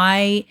 and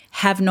I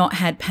have not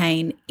had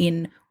pain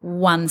in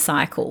one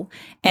cycle.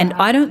 And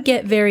I don't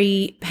get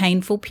very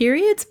painful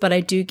periods, but I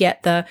do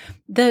get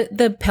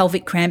the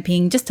pelvic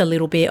cramping just a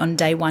little bit on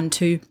day 1,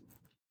 2.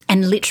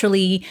 And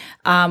literally,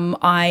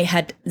 I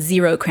had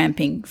 0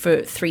 cramping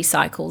for 3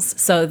 cycles.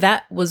 So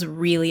that was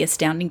really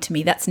astounding to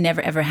me. That's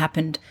never, ever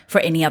happened for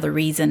any other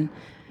reason.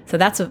 So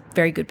that's a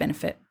very good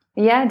benefit.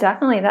 Yeah,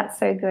 definitely. That's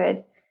so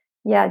good.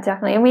 Yeah,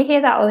 definitely. And we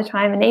hear that all the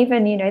time. And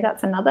even,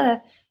 that's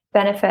another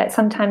benefit.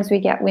 Sometimes we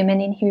get women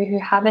in who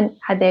haven't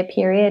had their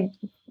period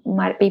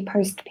might be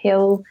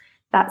post-pill,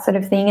 that sort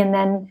of thing. And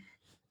then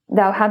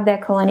they'll have their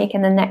colonic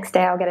and the next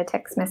day I'll get a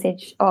text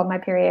message, oh, my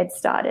period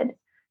started.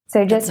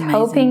 So just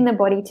helping the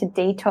body to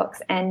detox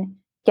and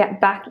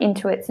get back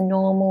into its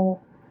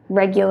normal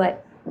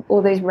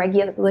all those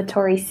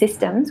regulatory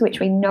systems, which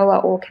we know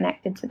are all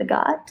connected to the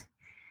gut,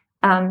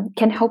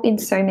 can help in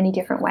so many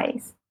different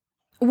ways.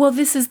 Well,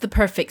 this is the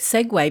perfect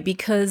segue,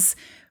 because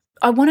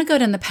I want to go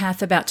down the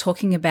path about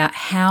talking about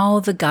how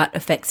the gut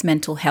affects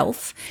mental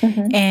health.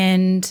 Mm-hmm.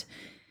 And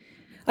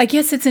I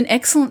guess it's an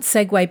excellent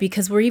segue,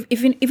 because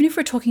even if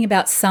we're talking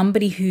about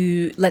somebody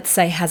who, let's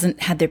say,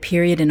 hasn't had their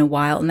period in a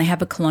while and they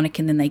have a colonic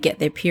and then they get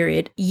their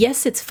period,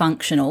 yes, it's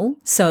functional.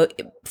 So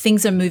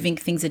things are moving,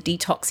 things are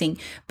detoxing,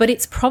 but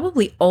it's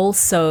probably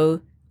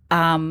also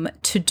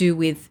to do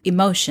with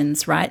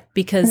emotions, right?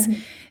 Because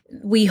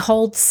we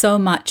hold so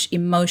much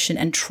emotion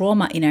and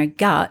trauma in our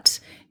gut.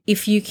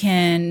 If you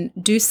can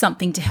do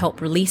something to help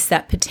release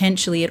that,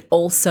 potentially it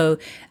also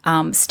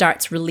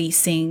starts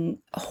releasing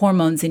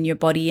hormones in your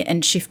body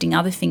and shifting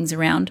other things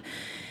around.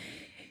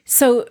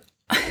 So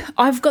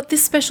I've got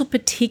this special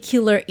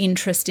particular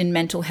interest in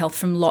mental health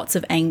from lots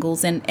of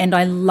angles, and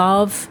I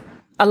love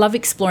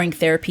exploring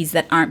therapies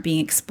that aren't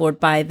being explored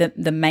by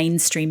the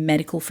mainstream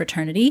medical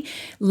fraternity,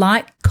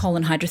 like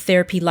colon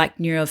hydrotherapy, like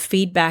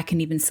neurofeedback,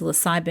 and even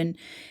psilocybin,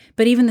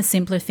 but even the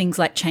simpler things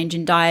like change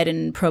in diet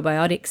and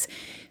probiotics.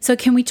 So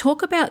can we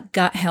talk about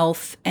gut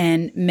health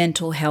and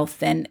mental health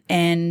then?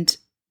 And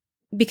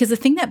because the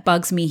thing that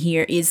bugs me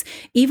here is,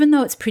 even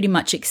though it's pretty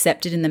much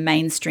accepted in the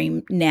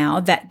mainstream now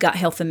that gut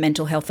health and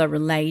mental health are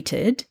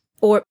related,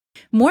 or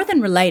more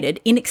than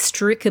related,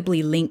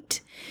 inextricably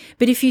linked.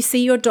 But if you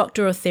see your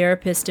doctor or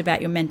therapist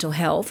about your mental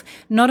health,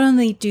 not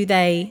only do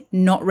they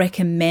not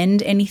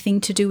recommend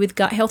anything to do with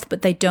gut health,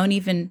 but they don't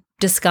even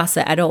discuss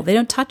it at all. They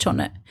don't touch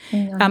on it.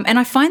 Mm-hmm. And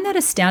I find that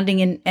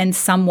astounding and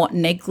somewhat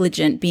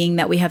negligent, being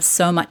that we have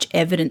so much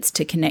evidence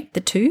to connect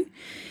the two.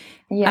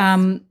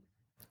 Yes.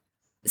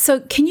 So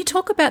can you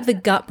talk about the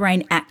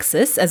gut-brain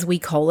axis, as we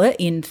call it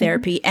in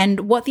therapy,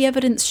 and what the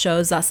evidence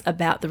shows us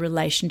about the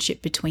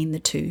relationship between the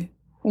two?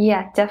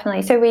 Yeah,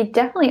 definitely. So we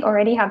definitely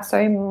already have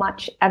so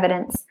much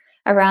evidence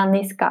around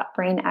this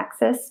gut-brain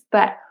axis,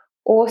 but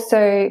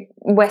also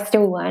we're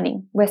still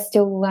learning. We're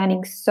still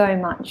learning so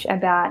much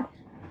about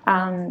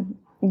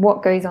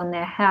what goes on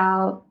there,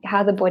 how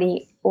the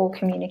body all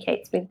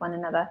communicates with one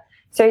another.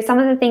 So some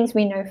of the things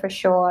we know for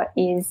sure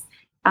is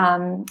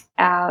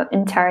our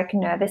enteric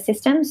nervous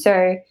system.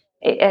 So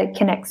it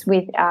connects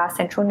with our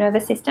central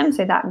nervous system,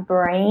 so that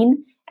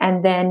brain,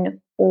 and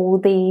then all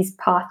these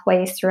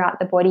pathways throughout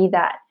the body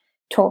that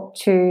talk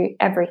to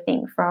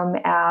everything from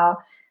our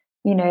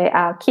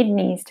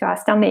kidneys to our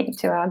stomach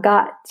to our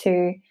gut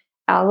to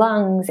our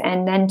lungs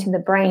and then to the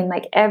brain.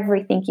 Like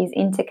everything is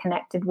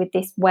interconnected with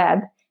this web,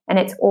 and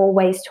it's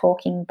always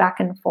talking back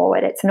and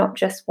forward. It's not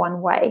just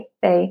one way.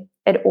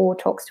 It all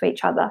talks to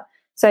each other.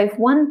 So if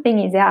one thing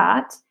is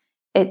out,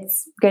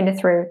 it's going to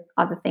throw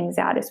other things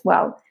out as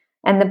well.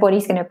 And the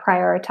body's going to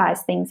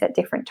prioritize things at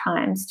different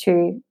times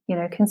to,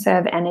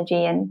 conserve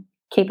energy and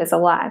keep us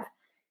alive.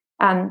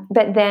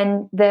 But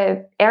then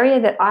the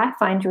area that I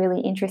find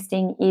really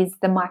interesting is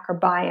the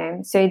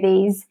microbiome. So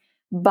these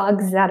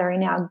bugs that are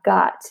in our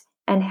gut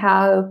and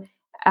how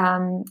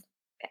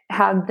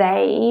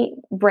they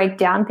break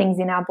down things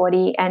in our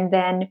body and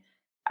then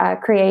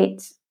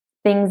create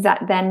things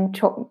that then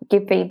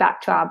give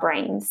feedback to our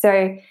brain.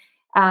 So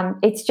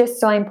it's just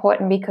so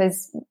important,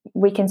 because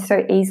we can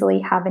so easily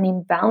have an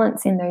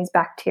imbalance in those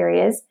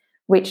bacteria,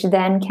 which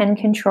then can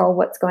control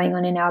what's going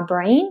on in our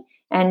brain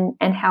and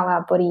how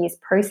our body is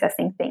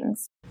processing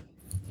things.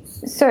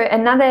 So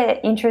another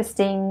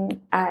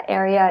interesting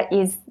area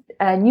is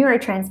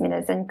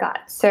neurotransmitters and gut.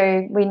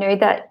 So we know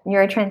that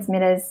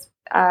neurotransmitters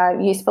are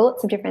used for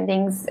lots of different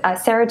things.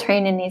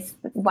 Serotonin is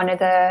one of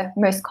the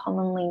most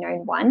commonly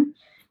known one.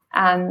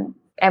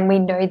 And we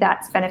know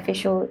that's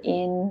beneficial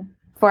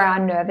for our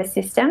nervous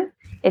system.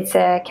 It's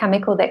a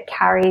chemical that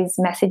carries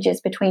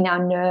messages between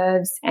our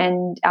nerves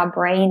and our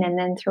brain and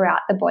then throughout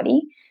the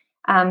body.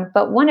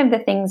 But one of the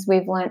things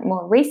we've learned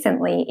more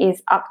recently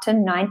is up to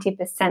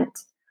 90%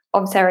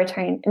 of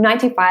serotonin,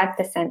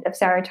 95% of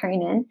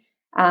serotonin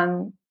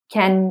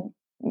can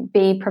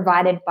be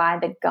provided by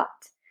the gut.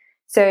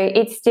 So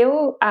it's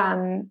still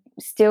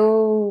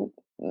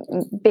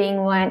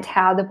being learnt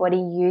how the body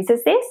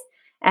uses this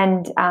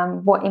and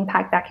what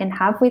impact that can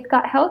have with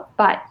gut health.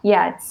 But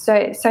yeah,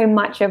 so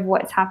much of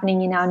what's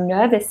happening in our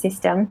nervous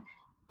system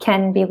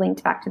can be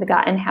linked back to the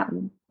gut and how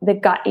the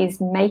gut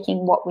is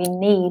making what we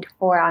need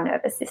for our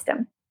nervous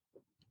system.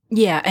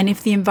 Yeah, and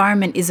if the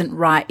environment isn't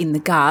right in the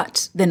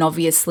gut, then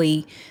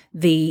obviously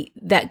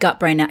that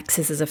gut-brain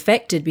axis is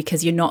affected,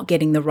 because you're not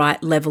getting the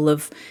right level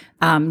of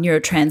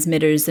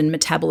neurotransmitters and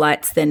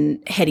metabolites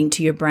then heading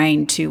to your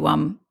brain to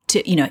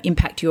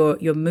impact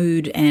your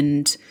mood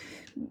and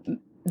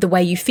the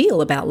way you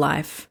feel about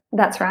life.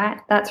 That's right.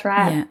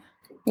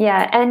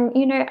 Yeah, and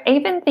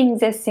even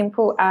things as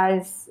simple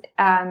as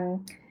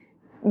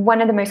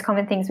one of the most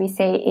common things we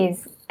see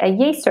is a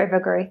yeast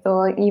overgrowth,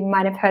 or you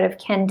might have heard of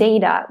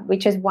Candida,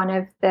 which is one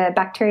of the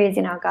bacteria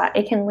in our gut.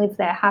 It can live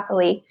there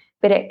happily,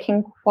 but it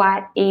can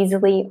quite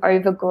easily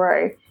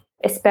overgrow,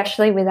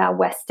 especially with our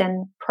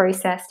Western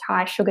processed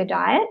high sugar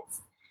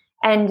diets.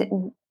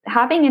 And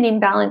having an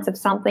imbalance of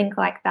something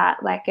like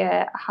that, like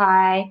a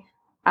high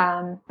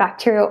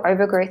bacterial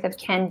overgrowth of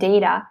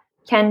Candida,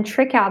 can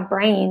trick our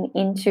brain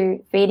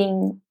into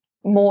feeding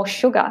more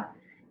sugar.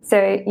 So,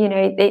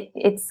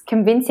 it's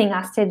convincing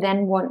us to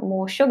then want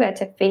more sugar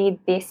to feed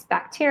this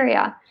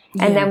bacteria.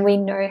 And then we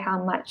know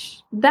how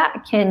much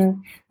that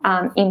can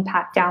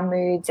impact our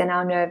moods and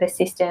our nervous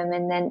system,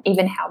 and then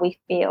even how we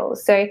feel.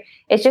 So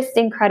it's just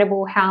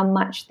incredible how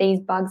much these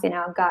bugs in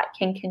our gut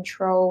can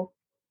control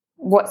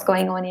what's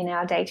going on in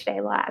our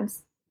day-to-day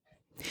lives.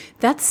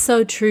 That's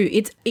so true.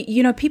 It's,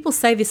 people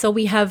say this,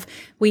 we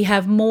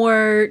have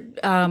more,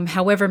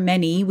 however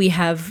many we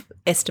have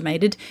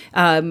estimated,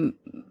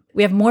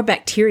 we have more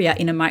bacteria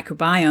in a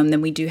microbiome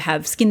than we do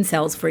have skin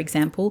cells, for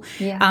example.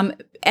 Yeah.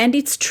 And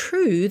it's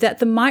true that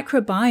the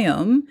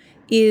microbiome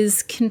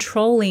is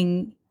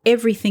controlling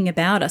everything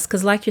about us,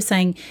 because like you're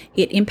saying,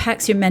 it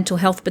impacts your mental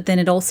health, but then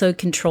it also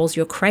controls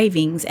your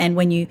cravings. And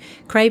when you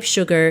crave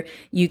sugar,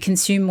 you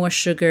consume more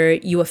sugar,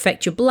 you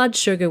affect your blood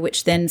sugar,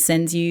 which then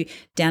sends you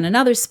down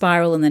another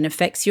spiral and then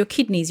affects your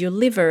kidneys, your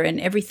liver, and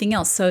everything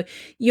else. So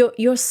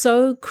you're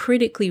so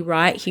critically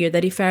right here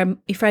that if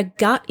our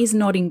gut is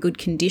not in good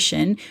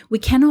condition, we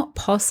cannot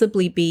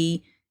possibly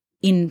be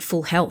in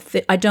full health.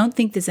 I don't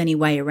think there's any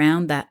way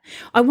around that.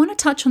 I want to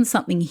touch on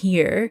something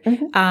here,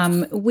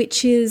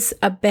 which is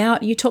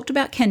about, you talked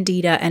about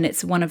Candida, and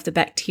it's one of the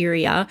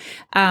bacteria.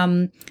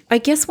 I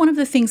guess one of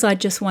the things I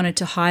just wanted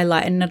to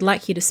highlight, and I'd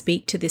like you to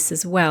speak to this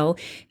as well,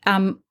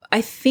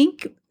 I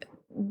think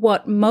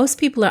what most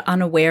people are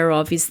unaware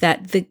of is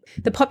that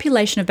the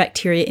population of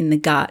bacteria in the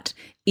gut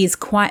is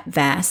quite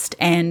vast,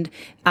 and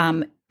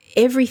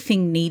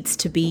everything needs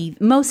to be,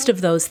 most of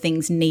those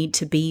things need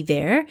to be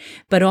there,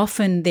 but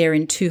often they're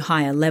in too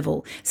high a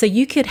level. So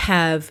you could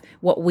have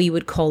what we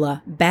would call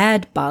a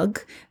bad bug,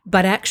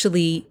 but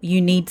actually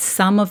you need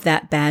some of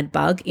that bad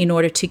bug in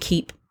order to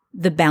keep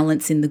the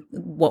balance in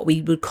what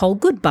we would call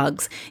good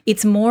bugs.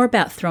 It's more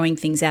about throwing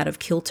things out of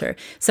kilter.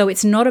 So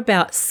it's not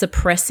about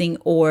suppressing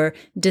or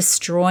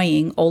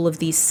destroying all of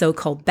these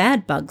so-called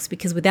bad bugs,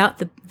 because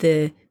without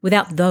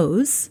without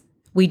those,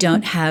 we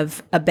don't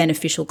have a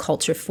beneficial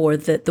culture for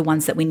the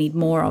ones that we need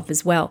more of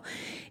as well.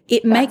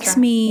 It makes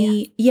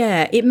me,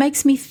 it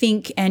makes me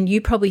think, and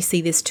you probably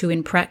see this too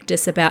in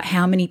practice, about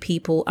how many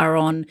people are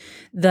on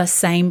the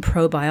same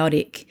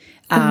probiotic.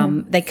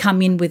 They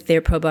come in with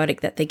their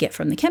probiotic that they get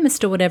from the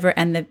chemist or whatever,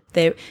 and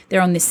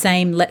they're on the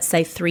same, let's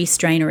say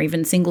 3-strain or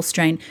even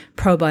single-strain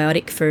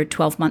probiotic for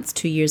 12 months,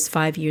 2 years,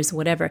 5 years,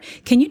 whatever.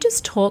 Can you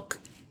just talk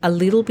a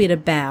little bit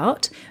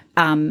about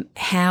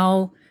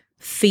how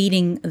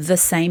feeding the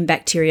same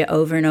bacteria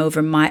over and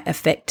over might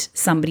affect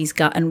somebody's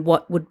gut, and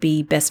what would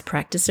be best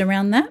practice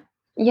around that?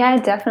 Yeah,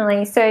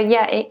 definitely. So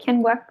it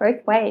can work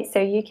both ways.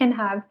 So you can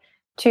have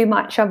too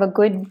much of a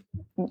good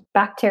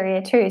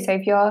bacteria too. So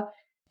if you're,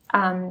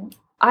 I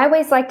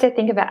always like to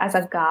think of it as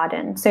a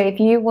garden. So if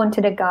you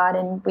wanted a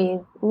garden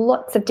with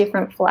lots of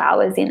different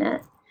flowers in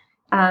it,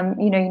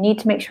 you need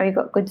to make sure you've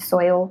got good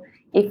soil.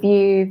 If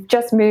you've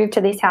just moved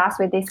to this house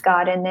with this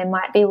garden, there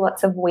might be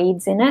lots of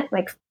weeds in it,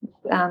 like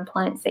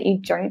plants that you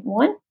don't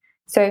want.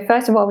 So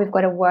first of all, we've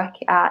got to work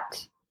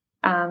out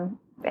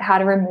how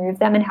to remove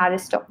them and how to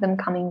stop them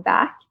coming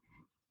back.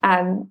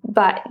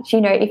 But,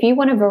 if you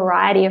want a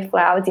variety of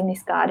flowers in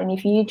this garden,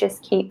 if you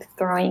just keep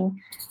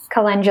throwing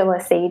calendula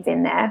seeds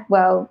in there,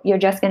 well, you're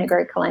just going to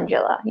grow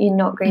calendula. You're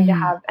not going to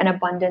have an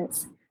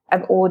abundance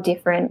of all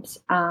different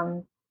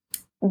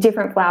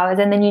flowers,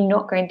 and then you're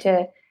not going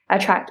to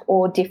attract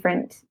all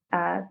different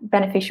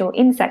beneficial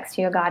insects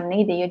to your garden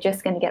either. You're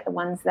just going to get the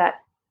ones that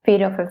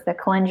feed off of the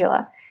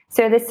calendula.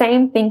 So the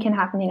same thing can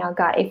happen in our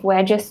gut. If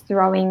we're just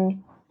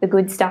throwing the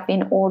good stuff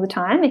in all the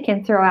time, it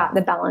can throw out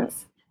the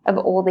balance of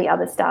all the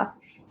other stuff.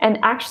 And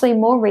actually,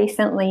 more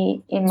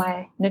recently in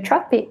my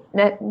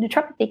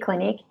naturopathy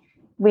clinic,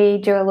 we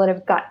do a lot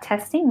of gut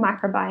testing,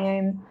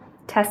 microbiome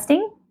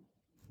testing,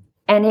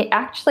 and it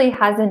actually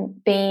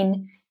hasn't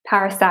been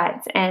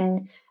parasites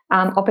and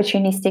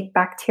opportunistic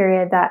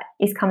bacteria that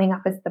is coming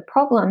up as the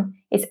problem.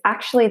 It's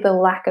actually the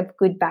lack of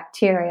good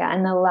bacteria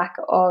and the lack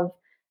of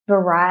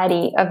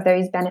variety of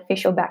those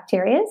beneficial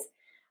bacteria.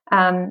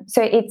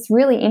 So it's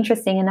really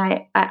interesting, and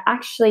I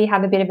actually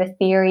have a bit of a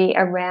theory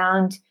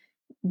around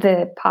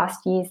the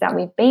past years that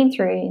we've been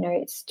through.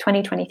 It's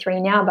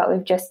 2023 now, but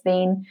we've just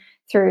been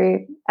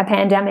through a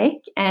pandemic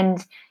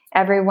and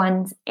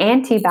everyone's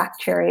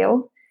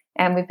antibacterial,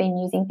 and we've been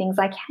using things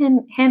like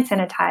hand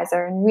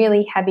sanitizer and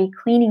really heavy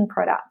cleaning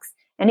products,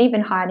 and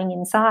even hiding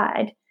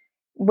inside,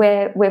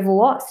 where we've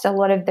lost a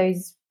lot of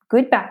those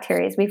good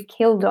bacteria. We've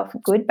killed off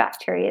good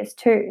bacteria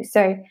too.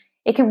 So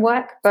it can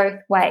work both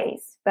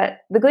ways. But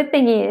the good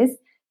thing is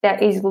there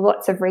is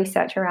lots of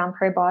research around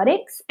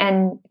probiotics,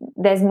 and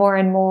there's more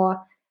and more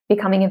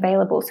becoming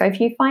available. So if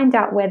you find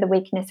out where the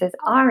weaknesses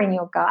are in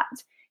your gut,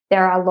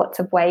 there are lots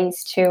of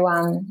ways to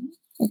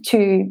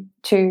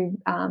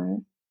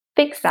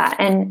fix that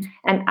and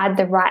add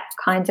the right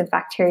kinds of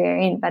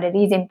bacteria in. But it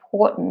is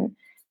important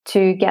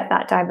to get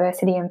that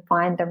diversity and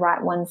find the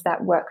right ones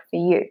that work for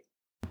you.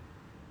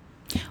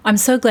 I'm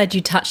so glad you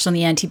touched on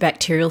the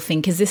antibacterial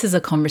thing, because this is a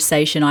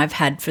conversation I've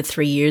had for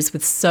 3 years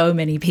with so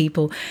many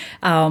people.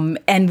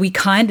 And we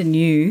kind of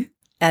knew,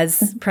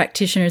 as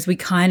practitioners, we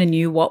kind of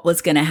knew what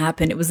was going to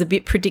happen. It was a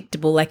bit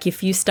predictable. Like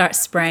if you start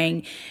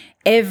spraying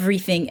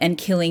everything and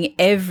killing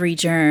every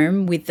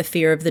germ with the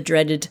fear of the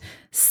dreaded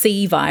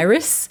C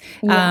virus,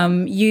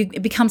 you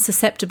become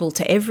susceptible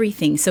to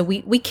everything. So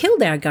we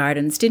killed our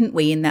gardens, didn't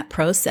we, in that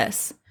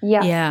process?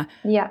 Yeah.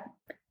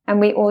 And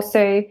we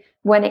also,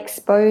 when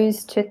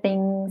exposed to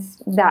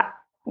things that,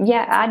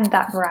 add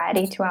that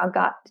variety to our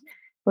gut,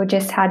 we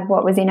just had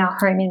what was in our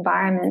home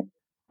environment.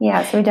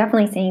 Yeah, so we're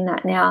definitely seeing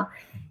that now.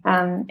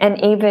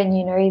 And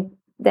even,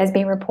 there's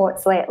been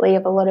reports lately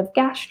of a lot of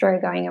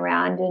gastro going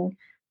around, and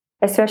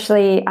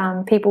especially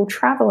people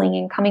traveling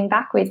and coming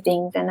back with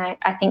things. And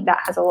I think that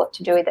has a lot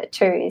to do with it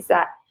too, is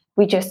that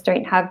we just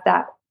don't have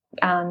that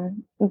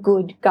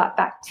good gut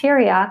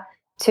bacteria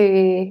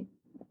to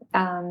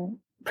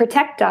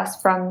protect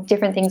us from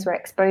different things we're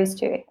exposed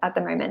to at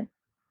the moment.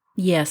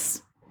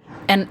 Yes.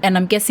 And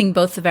I'm guessing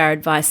both of our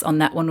advice on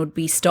that one would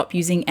be stop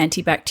using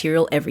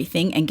antibacterial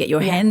everything and get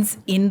your hands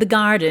in the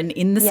garden,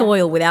 in the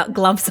soil without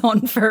gloves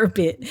on for a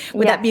bit.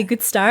 Would that be a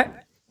good start?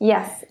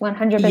 Yes,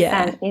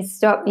 100% is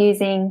stop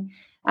using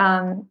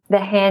the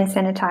hand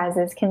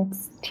sanitizers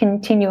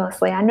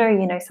continuously. I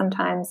know,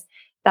 sometimes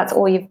that's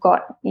all you've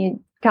got.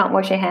 You can't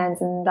wash your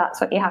hands and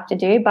that's what you have to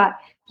do. But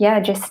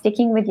just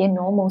sticking with your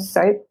normal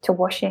soap to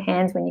wash your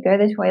hands when you go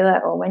to the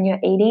toilet or when you're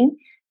eating,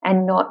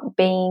 and not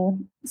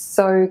being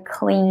so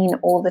clean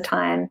all the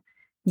time.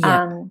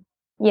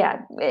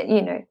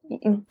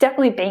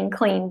 Definitely being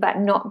clean, but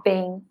not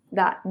being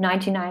that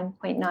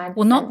 99.9%.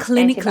 Well, not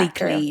clinically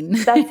clean.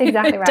 That's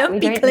exactly right. Don't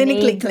be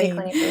clinically clean.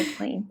 Clinically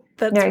clean.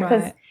 That's right.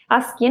 Because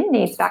our skin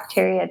needs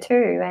bacteria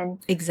too.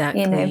 And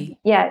exactly.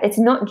 It's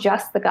not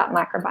just the gut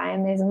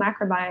microbiome. There's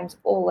microbiomes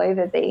all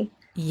over the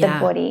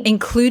body.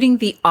 Including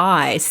the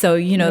eye. So,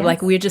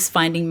 like we're just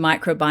finding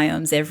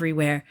microbiomes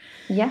everywhere.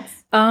 Yes.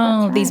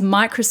 Oh, right. These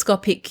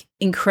microscopic,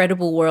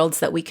 incredible worlds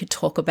that we could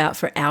talk about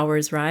for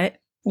hours, right?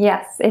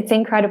 Yes, it's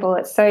incredible.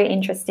 It's so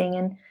interesting.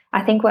 And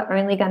I think we're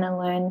only going to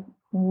learn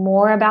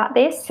more about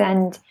this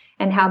and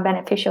how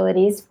beneficial it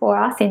is for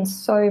us in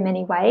so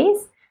many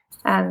ways.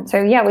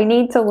 We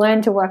need to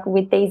learn to work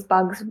with these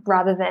bugs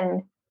rather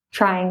than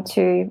trying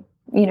to,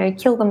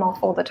 kill them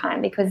off all the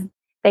time, because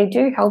they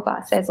do help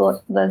us. There's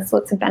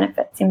lots of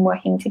benefits in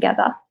working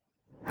together.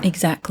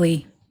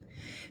 Exactly.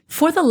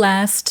 For the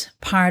last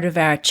part of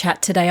our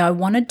chat today, I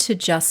wanted to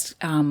just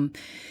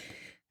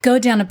go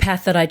down a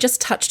path that I just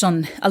touched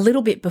on a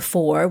little bit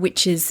before,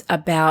 which is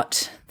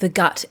about the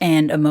gut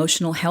and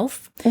emotional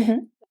health.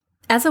 Mm-hmm.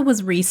 As I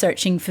was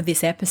researching for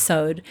this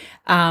episode,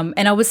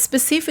 and I was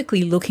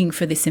specifically looking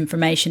for this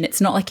information,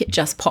 it's not like it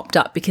just popped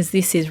up, because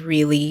this is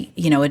really,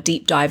 a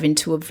deep dive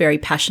into a very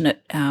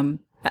passionate,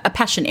 a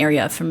passion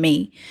area for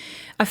me.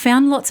 I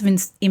found lots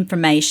of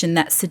information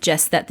that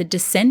suggests that the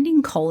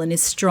descending colon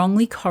is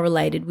strongly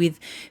correlated with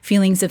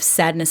feelings of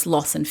sadness,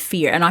 loss, and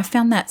fear. And I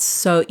found that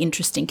so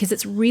interesting because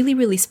it's really,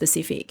 really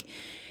specific.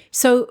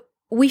 So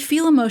we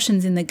feel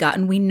emotions in the gut,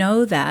 and we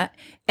know that.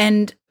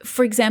 And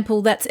for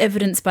example, that's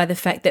evidenced by the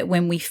fact that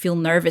when we feel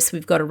nervous,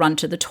 we've got to run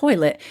to the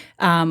toilet,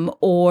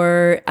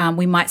 or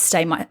we might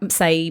say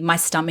my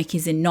stomach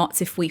is in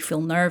knots if we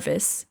feel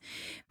nervous.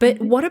 But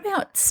what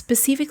about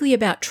specifically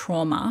about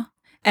trauma?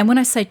 And when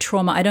I say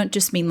trauma, I don't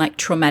just mean like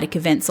traumatic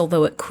events,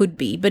 although it could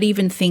be, but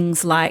even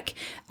things like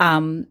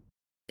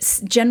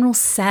general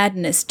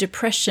sadness,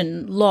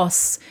 depression,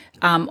 loss,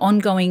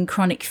 ongoing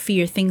chronic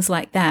fear, things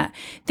like that.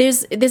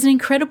 There's an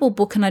incredible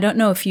book, and I don't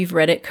know if you've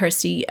read it,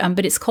 Kirsty,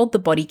 but it's called The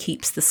Body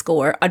Keeps the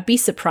Score. I'd be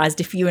surprised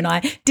if you and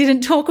I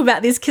didn't talk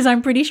about this, because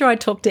I'm pretty sure I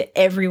talk to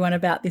everyone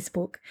about this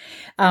book.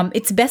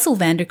 It's Bessel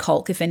van der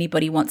Kolk, if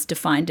anybody wants to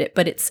find it,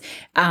 but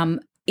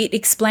it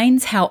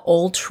explains how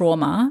all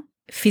trauma,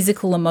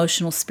 physical,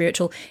 emotional,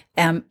 spiritual,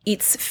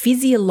 it's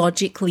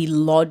physiologically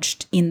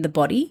lodged in the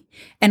body.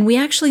 And we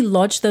actually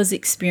lodge those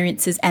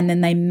experiences, and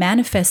then they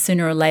manifest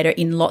sooner or later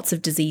in lots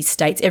of disease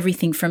states,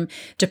 everything from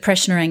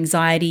depression or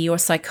anxiety or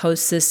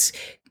psychosis,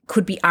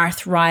 could be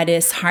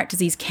arthritis, heart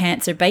disease,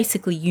 cancer,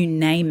 basically you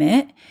name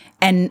it.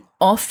 And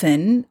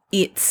often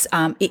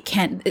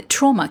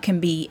trauma can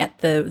be at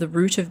the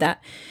root of that.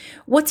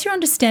 What's your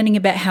understanding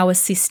about how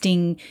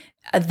assisting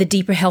the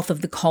deeper health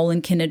of the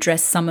colon can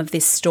address some of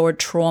this stored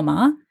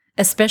trauma,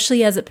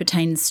 especially as it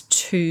pertains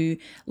to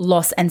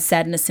loss and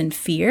sadness and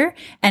fear?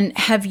 And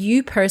have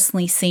you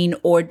personally seen,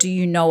 or do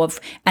you know of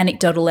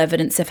anecdotal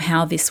evidence of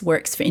how this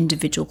works for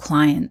individual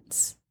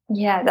clients?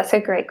 Yeah, that's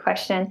a great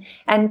question.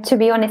 And to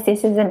be honest,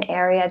 this is an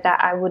area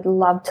that I would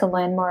love to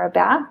learn more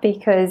about,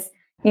 because,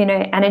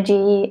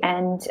 energy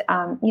and,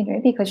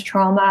 because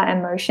trauma,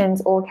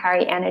 emotions all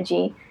carry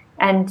energy.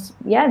 And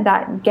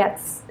that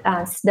gets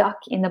stuck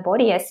in the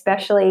body,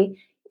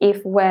 especially if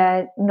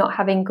we're not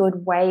having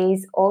good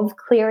ways of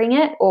clearing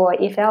it, or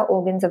if our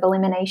organs of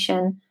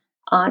elimination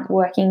aren't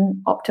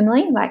working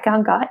optimally, like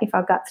our gut, if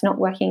our gut's not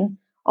working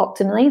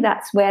optimally,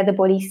 that's where the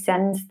body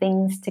sends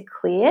things to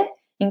clear,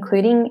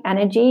 including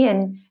energy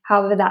and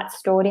however that's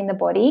stored in the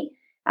body.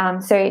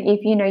 So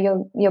if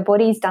your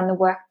body's done the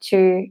work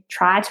to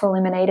try to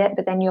eliminate it,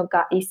 but then your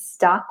gut is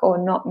stuck or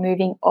not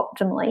moving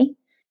optimally,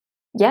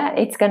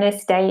 it's going to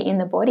stay in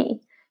the body.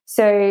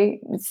 So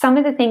some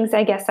of the things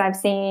I guess I've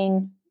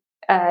seen,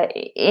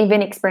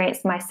 even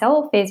experienced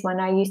myself, is when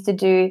I used to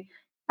do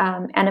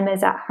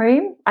enemas at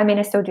home. I mean,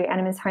 I still do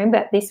enemas home,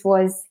 but this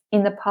was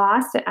in the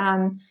past,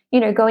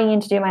 going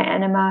in to do my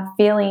enema,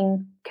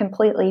 feeling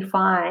completely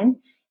fine,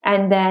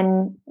 and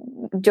then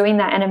doing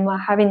that enema,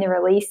 having the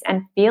release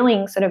and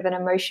feeling sort of an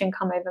emotion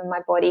come over my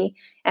body.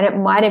 And it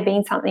might have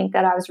been something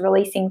that I was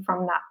releasing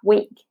from that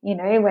week.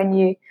 When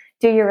you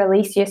do your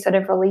release, you're sort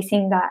of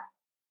releasing that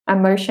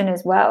emotion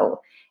as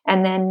well,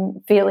 and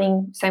then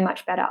feeling so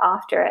much better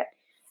after it.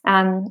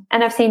 And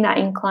I've seen that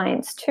in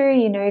clients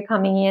too,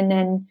 coming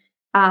in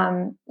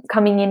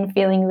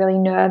feeling really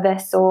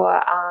nervous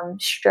or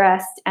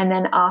stressed, and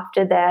then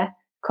after their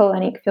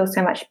colonic feel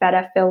so much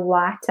better, feel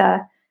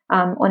lighter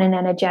on an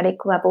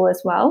energetic level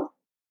as well.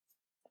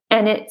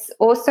 And it's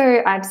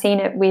also, I've seen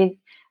it with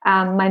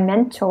my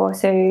mentor,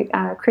 so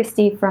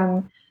Christy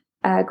from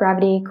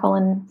Gravity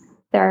Colon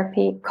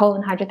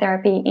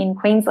Hydrotherapy in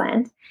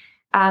Queensland.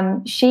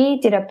 She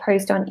did a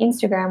post on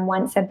Instagram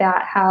once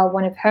about how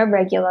one of her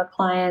regular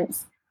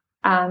clients,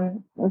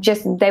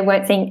 they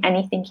weren't seeing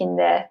anything in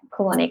their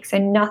colonic, so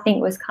nothing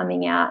was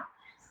coming out.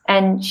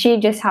 And she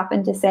just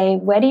happened to say,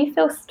 "Where do you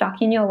feel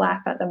stuck in your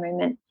life at the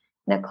moment?"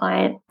 And the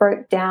client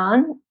broke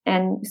down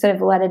and sort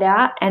of let it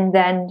out, and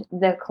then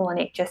the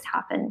colonic just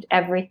happened.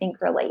 Everything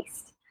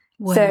released.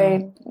 Wow.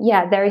 So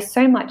there is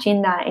so much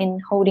in that, in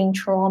holding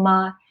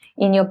trauma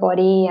in your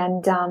body,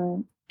 and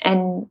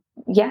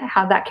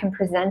how that can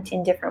present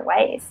in different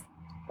ways.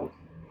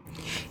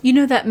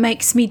 That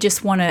makes me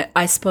just want to,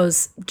 I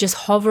suppose, just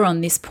hover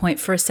on this point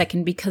for a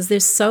second, because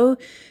there's so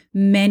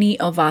many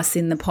of us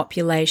in the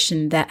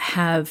population that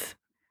have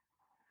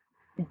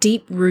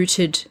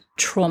deep-rooted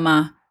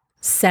trauma,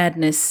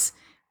 sadness,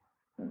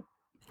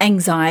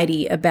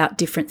 anxiety about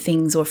different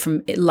things or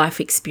from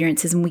life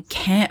experiences, and we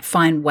can't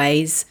find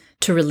ways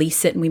to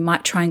release it. And we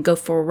might try and go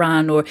for a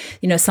run, or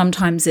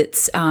sometimes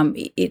it's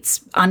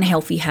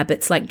unhealthy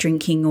habits like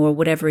drinking or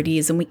whatever it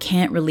is, and we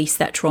can't release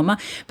that trauma.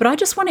 But I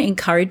just want to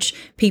encourage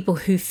people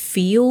who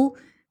feel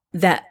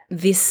that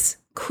this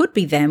could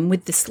be them,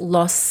 with this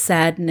loss,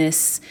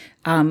 sadness,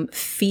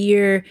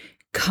 fear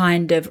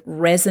kind of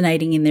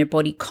resonating in their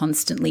body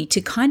constantly, to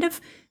kind of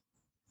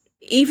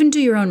even do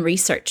your own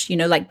research,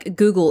 like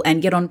Google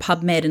and get on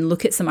PubMed and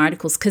look at some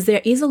articles, because there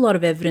is a lot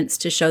of evidence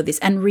to show this,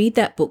 and read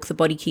that book, The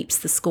Body Keeps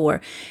the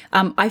Score.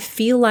 I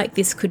feel like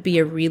this could be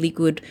a really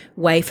good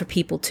way for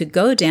people to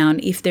go down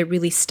if they're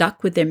really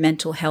stuck with their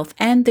mental health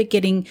and they're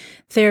getting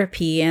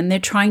therapy and they're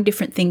trying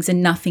different things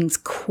and nothing's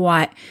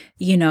quite,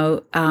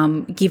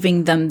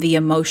 giving them the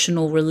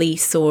emotional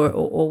release or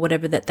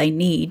whatever that they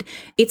need.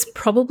 It's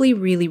probably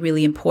really,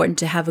 really important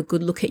to have a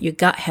good look at your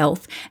gut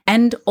health,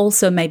 and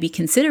also maybe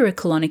consider a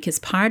colonic as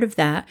part of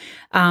that,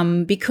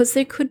 because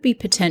there could be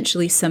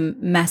potentially some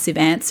massive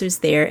answers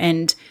there.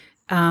 And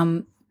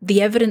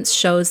the evidence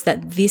shows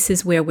that this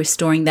is where we're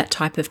storing that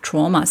type of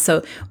trauma.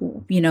 So,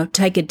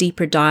 take a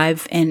deeper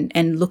dive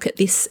and look at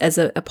this as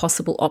a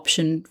possible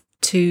option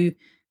to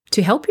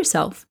help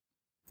yourself.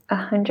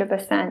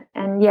 100%.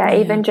 And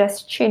even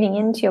just tuning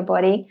into your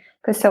body,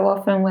 because so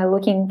often we're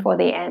looking for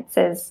the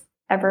answers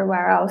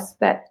everywhere else,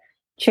 but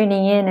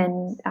tuning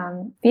in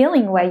and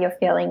feeling where you're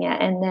feeling it,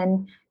 and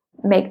then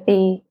make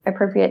the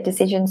appropriate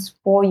decisions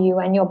for you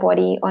and your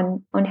body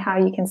on how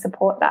you can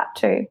support that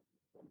too.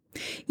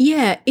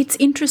 Yeah, it's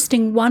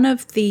interesting. One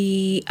of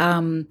the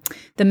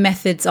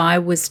methods I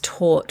was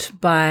taught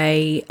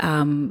by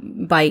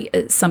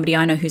somebody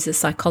I know who's a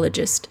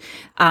psychologist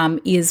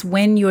is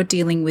when you're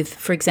dealing with,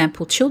 for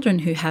example, children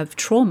who have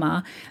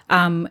trauma,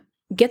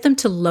 get them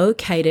to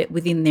locate it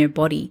within their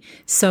body.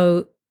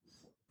 So,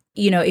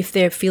 if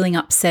they're feeling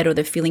upset or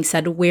they're feeling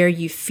sad, where are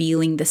you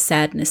feeling the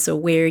sadness, or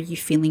where are you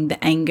feeling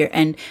the anger?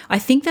 And I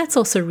think that's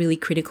also really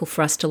critical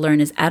for us to learn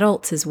as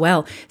adults as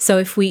well. So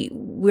if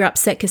we're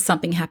upset because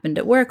something happened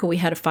at work, or we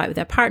had a fight with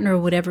our partner, or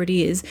whatever it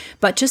is,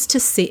 but just to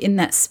sit in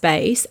that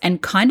space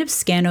and kind of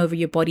scan over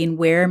your body and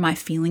where am I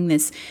feeling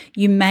this?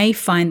 You may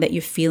find that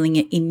you're feeling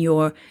it in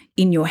your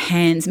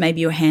hands.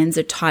 Maybe your hands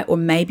are tight, or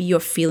maybe you're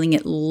feeling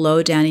it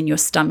low down in your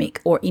stomach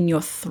or in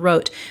your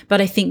throat.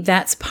 But I think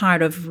that's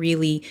part of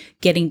really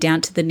getting down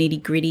to the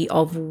nitty-gritty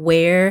of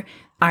where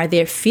are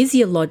there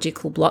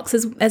physiological blocks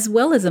as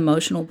well as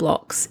emotional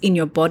blocks in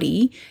your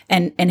body,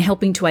 and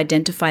helping to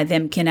identify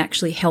them can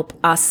actually help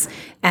us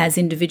as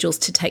individuals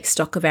to take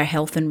stock of our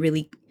health and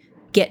really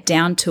get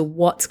down to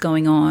what's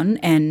going on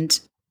and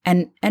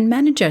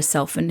manage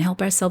ourselves and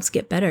help ourselves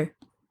get better.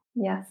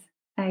 Yes,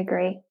 I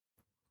agree.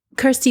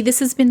 Kirsty, this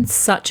has been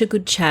such a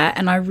good chat,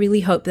 and I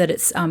really hope that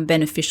it's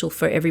beneficial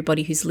for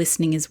everybody who's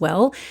listening as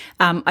well.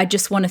 I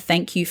just want to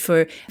thank you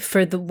for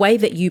the way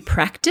that you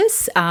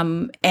practice,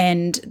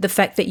 and the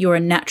fact that you're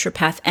a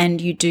naturopath and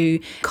you do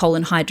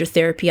colon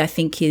hydrotherapy. I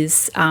think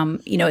is,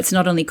 it's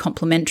not only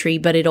complementary,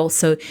 but it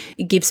also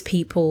gives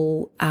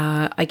people,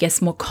 I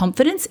guess, more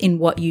confidence in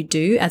what you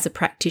do as a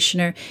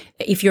practitioner.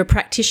 If you're a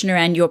practitioner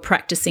and you're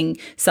practicing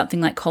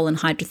something like colon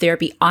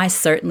hydrotherapy, I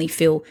certainly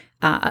feel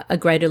a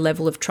greater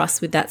level of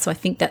trust with that. So I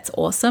think that's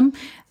awesome.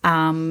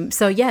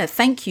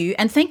 Thank you.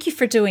 And thank you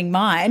for doing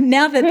mine.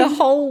 Now that the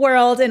whole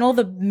world and all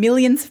the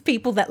millions of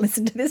people that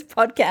listen to this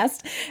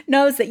podcast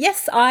knows that,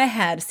 yes, I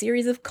had a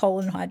series of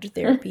colon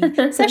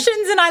hydrotherapy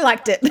sessions and I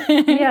liked it.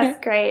 Yes,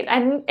 great.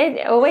 And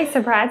it always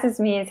surprises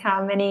me is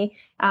how many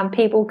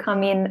people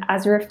come in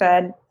as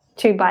referred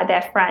to by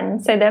their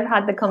friends. So they've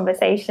had the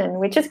conversation,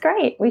 which is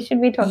great. We should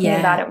be talking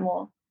about it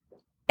more.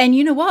 And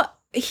you know what?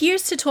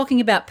 Here's to talking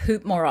about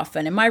poop more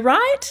often. Am I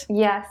right?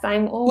 Yes,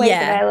 I'm always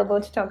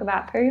available to talk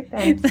about poop.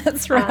 And,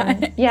 that's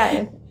right.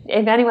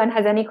 If anyone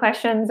has any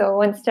questions or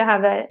wants to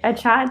have a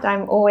chat,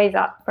 I'm always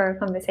up for a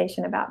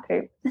conversation about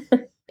poop.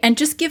 And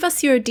just give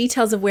us your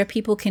details of where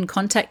people can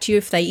contact you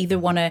if they either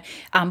want to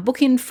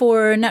book in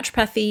for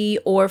naturopathy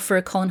or for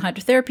a colon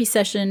hydrotherapy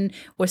session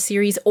or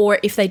series, or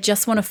if they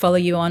just want to follow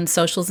you on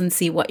socials and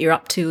see what you're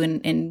up to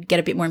and get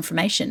a bit more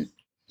information.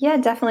 Yeah,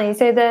 definitely.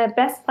 So the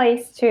best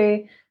place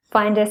to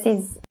find us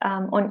is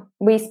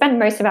we spend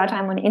most of our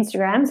time on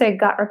Instagram, so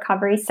Gut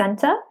Recovery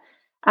Centre,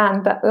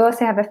 but we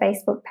also have a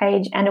Facebook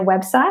page and a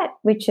website,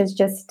 which is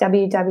just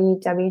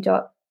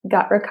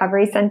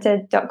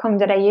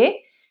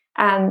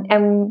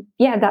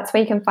www.gutrecoverycentre.com.au. That's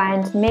where you can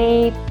find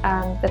me,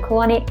 the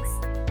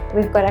colonics.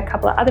 We've got a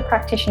couple of other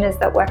practitioners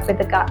that work with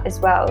the gut as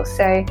well.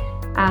 So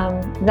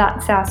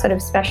that's our sort of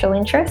special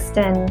interest,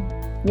 and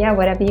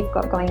whatever you've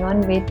got going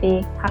on, we'd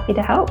be happy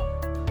to help.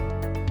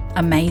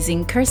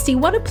 Amazing. Kirsty,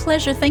 what a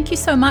pleasure. Thank you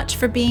so much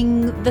for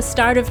being the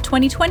start of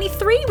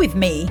 2023 with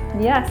me.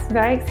 Yes,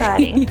 very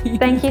exciting.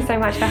 Thank you so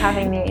much for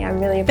having me. I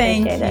really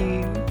appreciate it.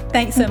 Thank you.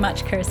 Thanks so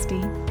much,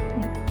 Kirsty.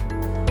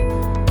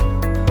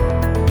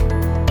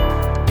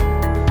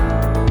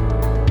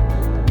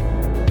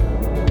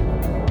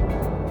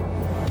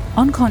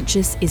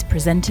 Unconscious is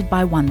presented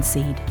by One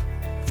Seed.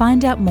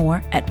 Find out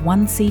more at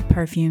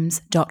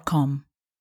oneseedperfumes.com.